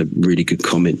think that's a really good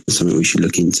comment, something we should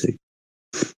look into.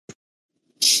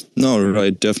 No,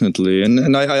 right, definitely.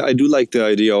 And I do like the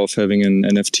idea of having an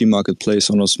NFT marketplace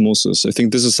on Osmosis. I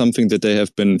think this is something that they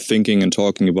have been thinking and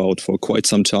talking about for quite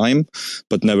some time,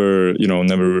 but never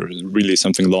really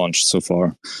something launched so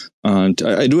far. And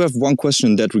I do have one question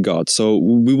in that regard. So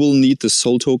we will need the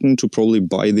Sol token to probably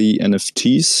buy the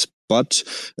NFTs, but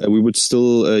we would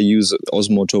still use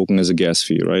Osmo token as a gas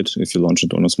fee, right? If you launch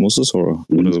it on Osmosis, or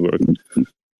how does it work?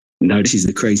 No, this is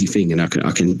the crazy thing, and I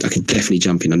can definitely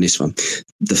jump in on this one.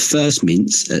 The first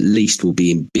mints, at least, will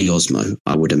be in BOSMO,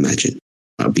 I would imagine.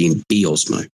 It'll be in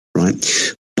BOSMO,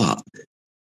 right? But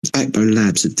Backbone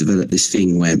Labs have developed this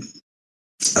thing where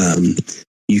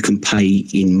you can pay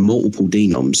in multiple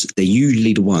denoms. They're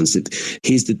usually the ones that.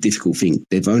 Here's the difficult thing: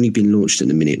 they've only been launched at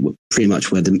the minute. Pretty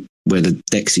much where the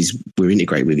DEX we're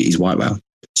integrated with it is WhiteWhale.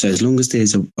 So as long as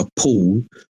there's a pool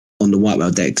on the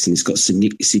WhiteWhale DEX and it's got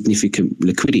significant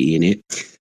liquidity in it,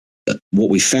 what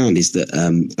we found is that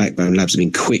Backbone Labs have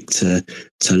been quick to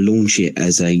launch it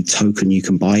as a token you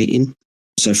can buy it in.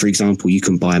 So, for example, you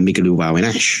can buy a Migaloo WoW in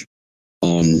Ash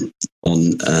on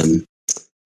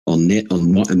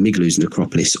Migaloo's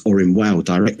Necropolis, or in WoW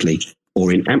directly,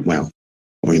 or in AmpWoW,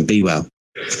 or in BWoW.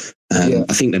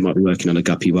 I think they might be working on a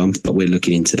Guppy one, but we're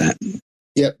looking into that.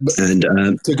 Yeah, and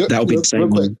that'll be the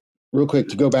same. Real quick,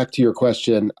 to go back to your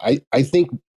question, I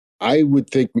would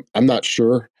think, I'm not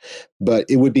sure, but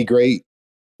it would be great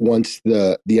once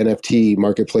the NFT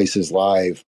marketplace is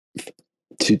live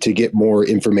to get more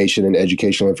information and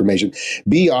educational information.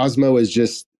 B-Osmo is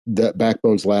just the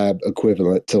Backbones Lab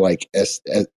equivalent to like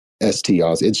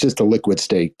STOS. It's just a liquid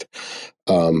staked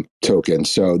token.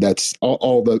 So that's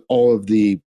all of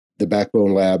the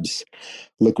Backbone Labs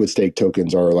liquid stake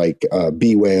tokens are like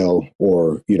B Whale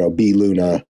or B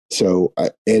Luna. So I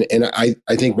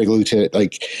think Migaloo,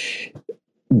 like,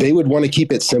 they would want to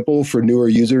keep it simple for newer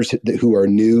users who are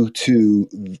new to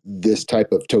this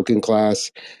type of token class,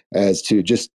 as to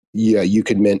just, you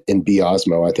could mint in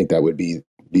B-Osmo. I think that would be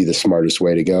the smartest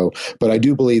way to go. But I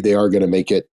do believe they are going to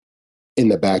make it in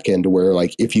the back end to where,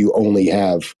 like, if you only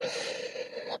have,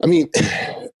 I mean,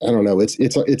 I don't know, it's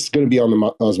going to be on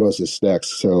the Osmosis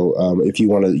stacks. So if you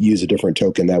want to use a different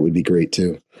token, that would be great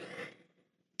too.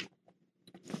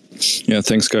 Yeah,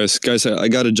 thanks, guys. I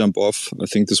got to jump off. I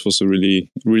think this was a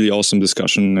really, really awesome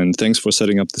discussion, and thanks for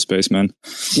setting up the space, man.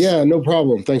 Yeah, no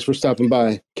problem. Thanks for stopping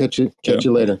by. Catch you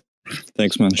later.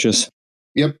 Thanks, man. Cheers.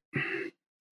 Yep.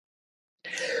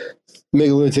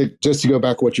 Migaloo, just to go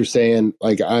back to what you're saying,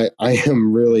 like, I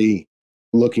am really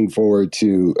looking forward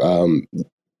to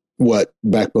what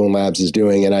Backbone Labs is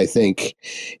doing, and I think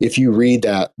if you read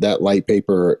that light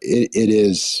paper,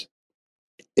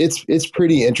 it's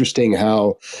pretty interesting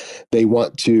how they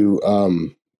want to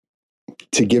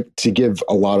give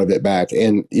a lot of it back.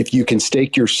 And if you can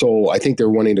stake your soul, I think they're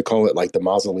wanting to call it like the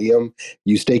mausoleum.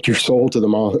 You stake your soul to the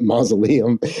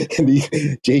mausoleum, and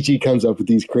JG comes up with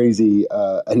these crazy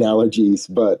analogies,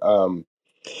 but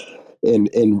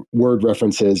in word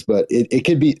references. But it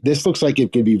could be. This looks like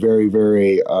it could be very,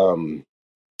 very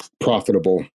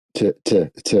profitable to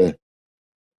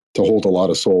hold a lot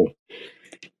of soul.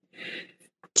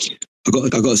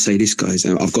 I've got to say this, guys.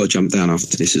 I've got to jump down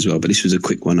after this as well, but this was a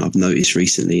quick one I've noticed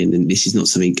recently, and this is not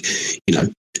something,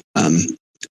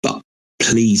 but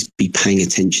please be paying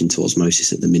attention to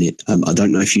Osmosis at the minute. I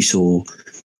don't know if you saw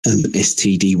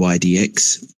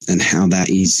STDYDX and how that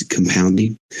is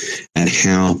compounding, and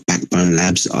how Backbone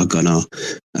Labs are gonna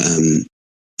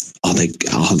how they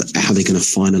going to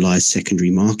finalize secondary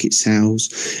market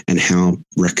sales, and how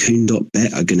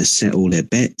Raccoon.bet are going to set all their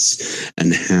bets,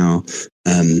 and how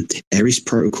Eris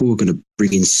Protocol are going to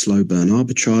bring in slow burn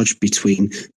arbitrage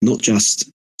between not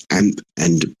just AMP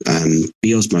and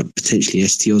B-Osmo, potentially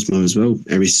ST-Osmo as well.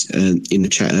 Eris, in the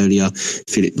chat earlier,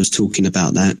 Philip was talking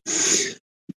about that.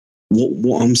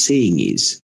 What I'm seeing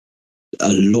is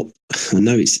a lot. I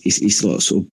know it's a lot of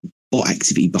sort of bot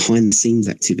activity, behind the scenes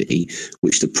activity,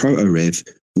 which the proto rev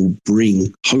will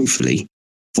bring, hopefully,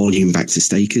 volume back to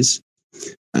stakers.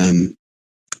 I'm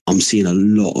seeing a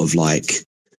lot of like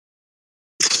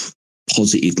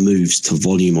positive moves to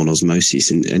volume on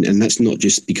Osmosis, and that's not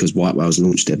just because White Whale's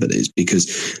launched there, but it's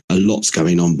because a lot's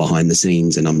going on behind the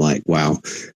scenes, and I'm like, wow,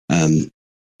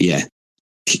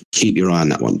 keep your eye on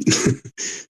that one.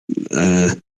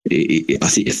 I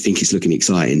think it's looking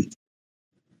exciting.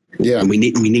 Yeah, and we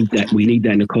need that. We need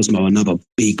that in the Cosmo. Another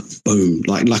big boom,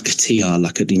 like a TR,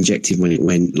 like an injective when it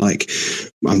went. Like,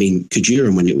 I mean,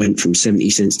 Kajura when it went from 70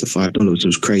 cents to $5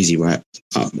 was crazy, right?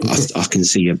 I can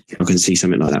see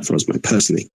something like that for Osmo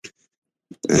personally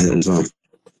as well.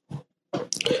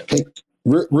 Hey,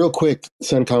 real quick,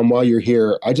 Sencom, while you're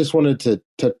here, I just wanted to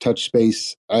touch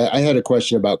space. I had a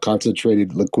question about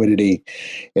concentrated liquidity,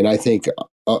 and I think.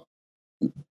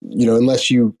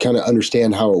 Unless you kind of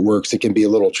understand how it works, it can be a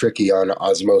little tricky on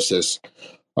Osmosis.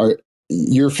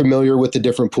 You're familiar with the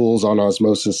different pools on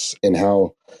Osmosis and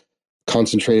how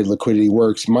concentrated liquidity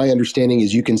works? My understanding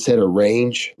is you can set a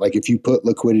range. Like if you put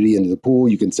liquidity into the pool,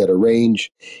 you can set a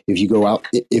range. If you go out,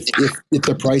 if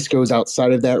the price goes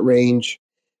outside of that range,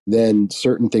 then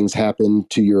certain things happen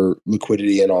to your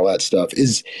liquidity and all that stuff.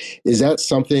 Is that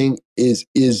something? Is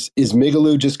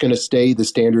Migaloo just going to stay the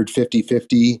standard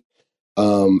 50-50?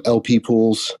 LP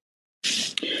pools?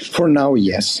 For now,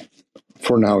 yes.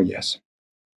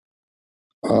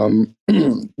 Like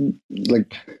the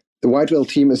White Whale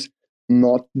team is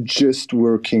not just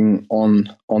working on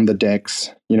the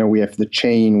DEX. We have the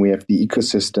chain, we have the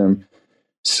ecosystem.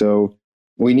 So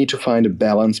we need to find a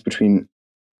balance between,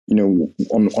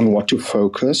 on what to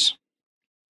focus.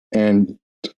 And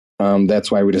that's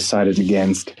why we decided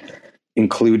against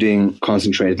including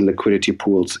concentrated liquidity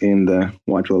pools in the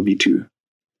White Whale V2.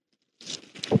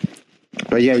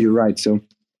 But yeah, you're right. So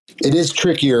it is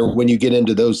trickier when you get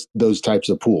into those types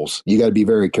of pools. You got to be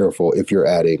very careful if you're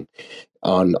adding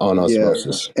on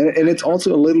Osmosis. Yeah. And it's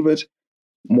also a little bit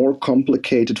more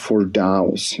complicated for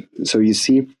DAOs. So you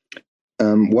see,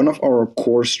 one of our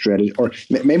core strategies, or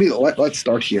maybe let's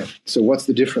start here. So what's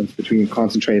the difference between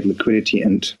concentrated liquidity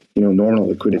and normal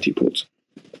liquidity pools?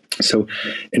 So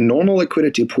in normal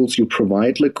liquidity pools, you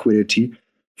provide liquidity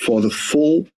for the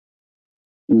full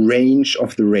range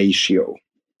of the ratio.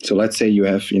 So let's say you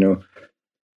have,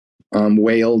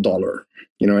 whale dollar,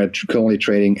 currently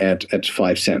trading at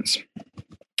 5 cents.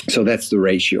 So that's the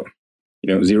ratio,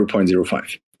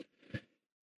 0.05.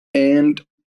 And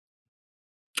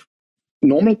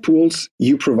normal pools,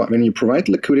 when you provide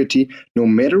liquidity, no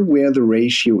matter where the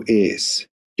ratio is,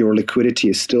 your liquidity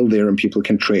is still there and people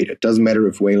can trade it. Doesn't matter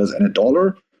if whale is at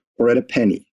 $1 or at a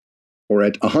penny or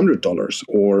at $100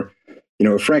 or,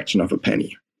 a fraction of a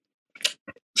penny.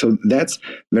 So that's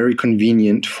very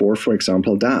convenient for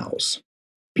example, DAOs,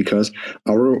 because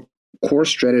our core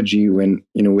strategy when,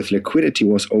 with liquidity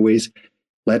was always,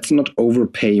 let's not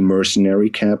overpay mercenary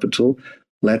capital.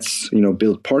 Let's,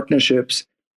 build partnerships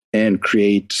and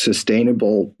create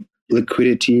sustainable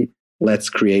liquidity. Let's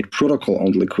create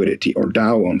protocol-owned liquidity or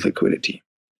DAO-owned liquidity.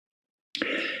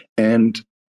 And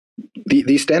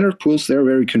these standard pools, they're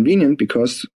very convenient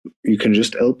because you can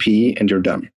just LP and you're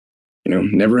done.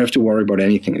 Never have to worry about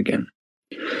anything again.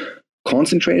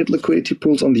 Concentrated liquidity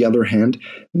pools, on the other hand,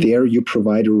 there you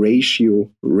provide a ratio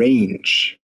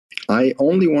range. I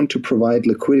only want to provide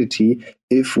liquidity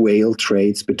if whale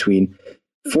trades between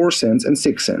 4 cents and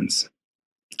 6 cents.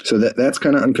 So that's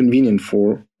kind of inconvenient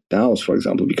for DAOs, for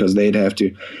example, because they'd have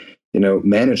to,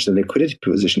 manage the liquidity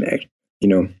position,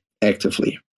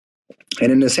 actively.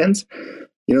 And in a sense,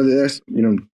 there's,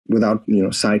 without,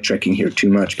 sidetracking here too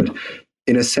much, but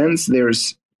in a sense,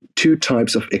 there's two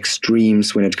types of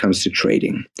extremes when it comes to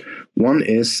trading. One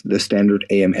is the standard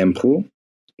AMM pool,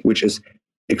 which is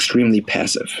extremely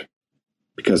passive,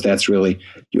 because that's really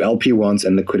you LP once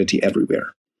and liquidity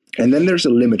everywhere. And then there's a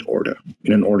limit order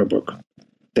in an order book.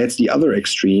 That's the other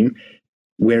extreme,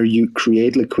 where you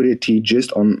create liquidity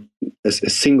just on a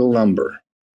single number.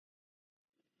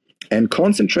 And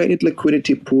concentrated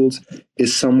liquidity pools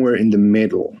is somewhere in the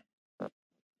middle,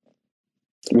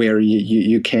 where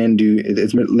you can do,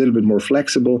 it's a little bit more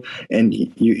flexible, and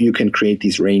you can create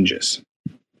these ranges.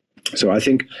 So I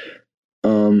think,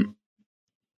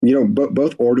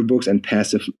 both order books and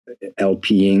passive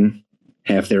LPing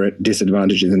have their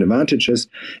disadvantages and advantages,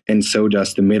 and so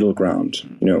does the middle ground,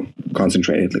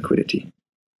 concentrated liquidity.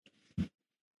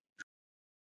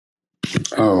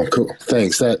 Oh, cool.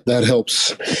 Thanks. That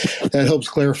helps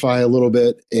clarify a little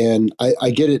bit. And I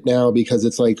get it now, because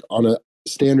it's like on a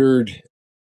standard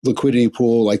liquidity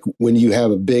pool, like when you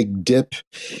have a big dip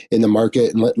in the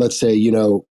market, and let's say,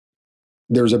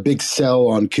 there's a big sell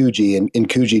on Kuji, and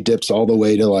Kuji dips all the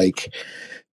way to like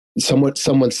someone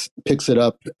picks it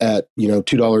up at,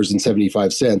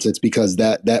 $2.75. It's because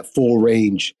that full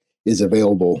range is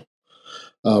available.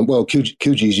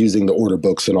 Kuji's using the order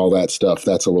books and all that stuff.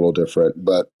 That's a little different,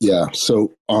 but yeah.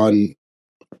 So on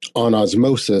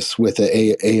Osmosis with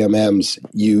the AMMs,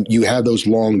 you have those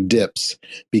long dips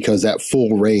because that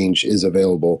full range is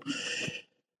available.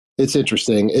 It's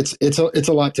interesting. It's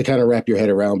a lot to kind of wrap your head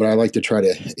around, but I like to try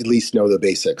to at least know the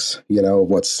basics,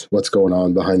 what's going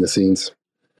on behind the scenes.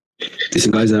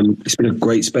 Listen, guys, it's been a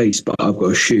great space, but I've got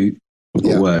to shoot. I've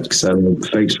got work. So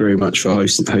thanks very much for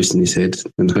hosting this, Ed,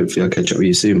 and hopefully I'll catch up with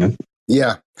you soon, man.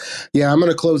 Yeah. I'm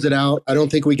going to close it out. I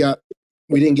don't think we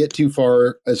didn't get too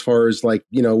far as like,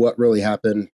 what really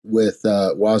happened with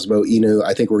Wasmo Inu.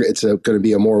 I think it's going to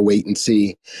be a more wait and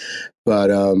see,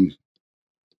 but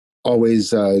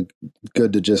always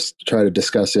good to just try to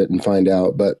discuss it and find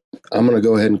out. But I'm going to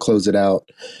go ahead and close it out.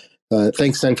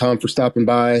 Thanks, CenComm, for stopping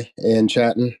by and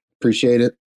chatting. Appreciate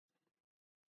it.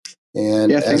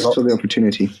 And thanks for the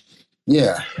opportunity.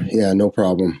 Yeah, no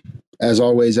problem. As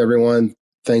always, everyone,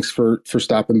 thanks for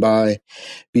stopping by.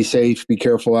 Be safe, be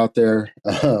careful out there.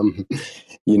 You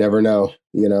never know,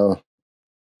 you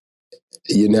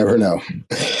never know.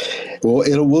 Well,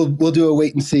 we'll do a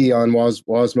wait and see on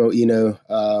Wasmo Inu.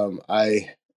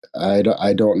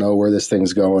 I don't know where this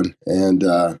thing's going, and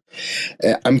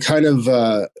I'm kind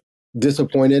of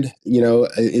disappointed.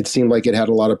 It seemed like it had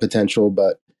a lot of potential,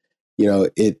 but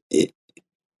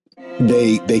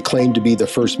they claim to be the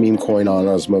first meme coin on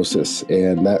Osmosis,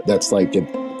 and that's like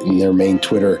in their main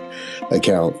Twitter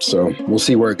account. So we'll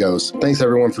see where it goes. Thanks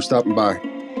everyone for stopping by.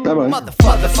 Bye-bye.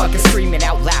 Motherfuckers screaming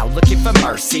out loud, looking for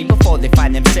mercy before they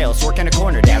find themselves working a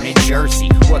corner down in Jersey.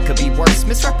 What could be worse?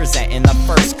 Misrepresenting the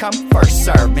first come, first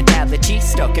serve mentality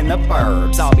stuck in the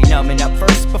burbs. I'll be numbing up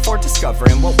first before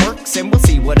discovering what works, and we'll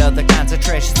see what other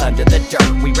concentrations under the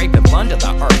dirt. We rape and plunder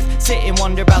the earth, sit and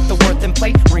wonder about the worth and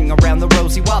play, ring around the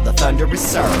rosy while the thunder is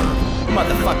served.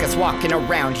 Motherfuckers walking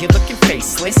around here looking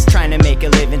faceless, trying to make a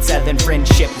living selling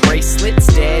friendship bracelets.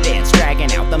 Dead ends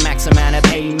dragging out the max amount of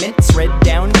payments. Red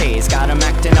down days got them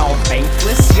acting all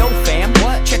bankless. Yo fam,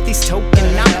 what? Check these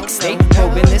tokenomics. They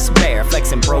probing this bear,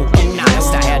 flexing broken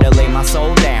honest. I had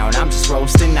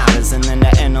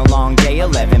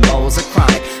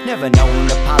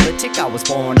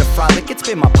It's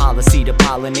been my policy to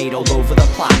pollinate all over the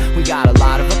plot. We got a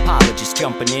lot of apologists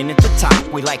jumping in at the top.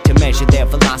 We like to measure their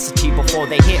velocity before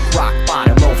they hit rock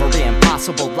bottom. Over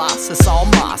impossible loss, it's all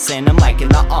moss, and I'm liking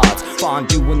the odds.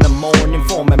 Fondue in the morning,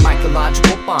 forming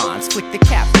mycological bonds. Flick the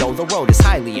cap, yo, the road is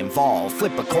highly involved.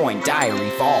 Flip a coin, diary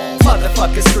evolve.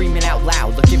 Motherfuckers screaming out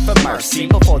loud, looking for mercy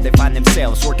before they find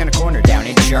themselves working a corner down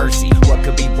in Jersey. What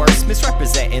could be worse?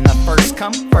 Misrepresenting the first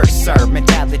come, first serve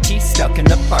mentality stuck in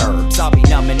the burbs. I'll be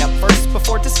numbing up first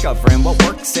before discovering what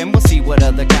works, and we'll see what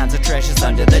other kinds of treasures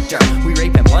under the dirt. We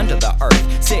rape and plunder the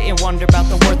earth, sit and wonder about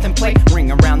the worth and play.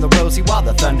 Ring around the rosy while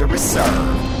the thunder is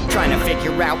served. Trying to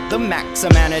figure out the max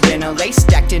amount of dinner lace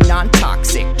stacked in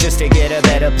non-toxic, just to get a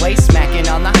better place. Smacking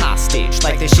on the hostage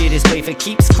like the shit is play for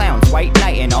keeps. Clowns, white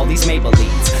knight, and all these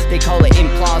Maybellines. They call it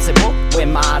implausible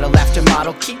when model after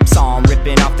model keeps on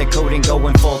ripping off the coat and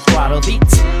going full throttle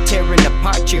beats, tearing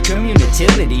apart your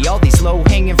community. All these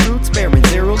low-hanging fruits bearing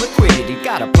zero liquidity.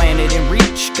 Got a planet in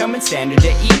reach, coming standard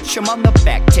to each. I'm on the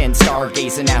back 10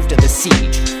 stargazing after the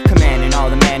siege, commanding all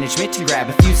the management to grab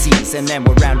a few Z's, and then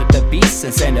we'll round up the beasts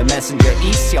and send a messenger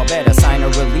east. Y'all better sign a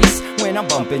release when I'm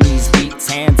bumping these beats.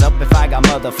 Hands up if I got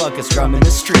motherfuckers drumming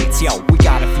the streets. Yo, we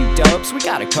got a few dubs, we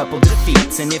got a couple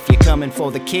defeats, and if you're coming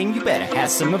for the king, you better have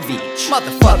some of each.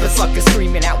 Motherfuckers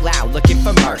screaming out loud, looking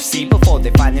for mercy before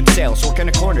they find themselves working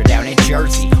a corner down in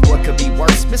Jersey. What could be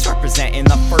worse? Misrepresenting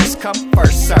the first come,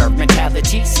 first serve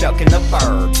mentality stuck in the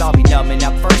burbs. I'll be numbing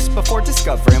up first before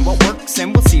discovering what works,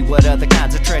 and we'll see what other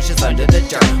kinds of treasures under the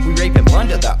dirt. We rape and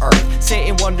plunder the earth, sit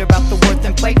and wonder about the worth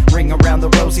and play. Ring around the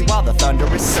rosy while the thunder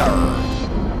is served.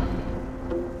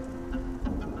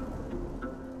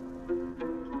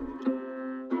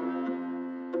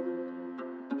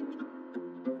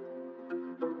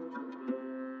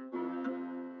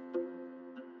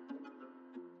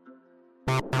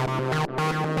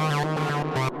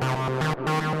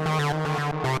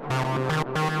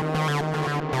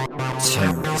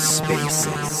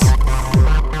 TerraSpaces.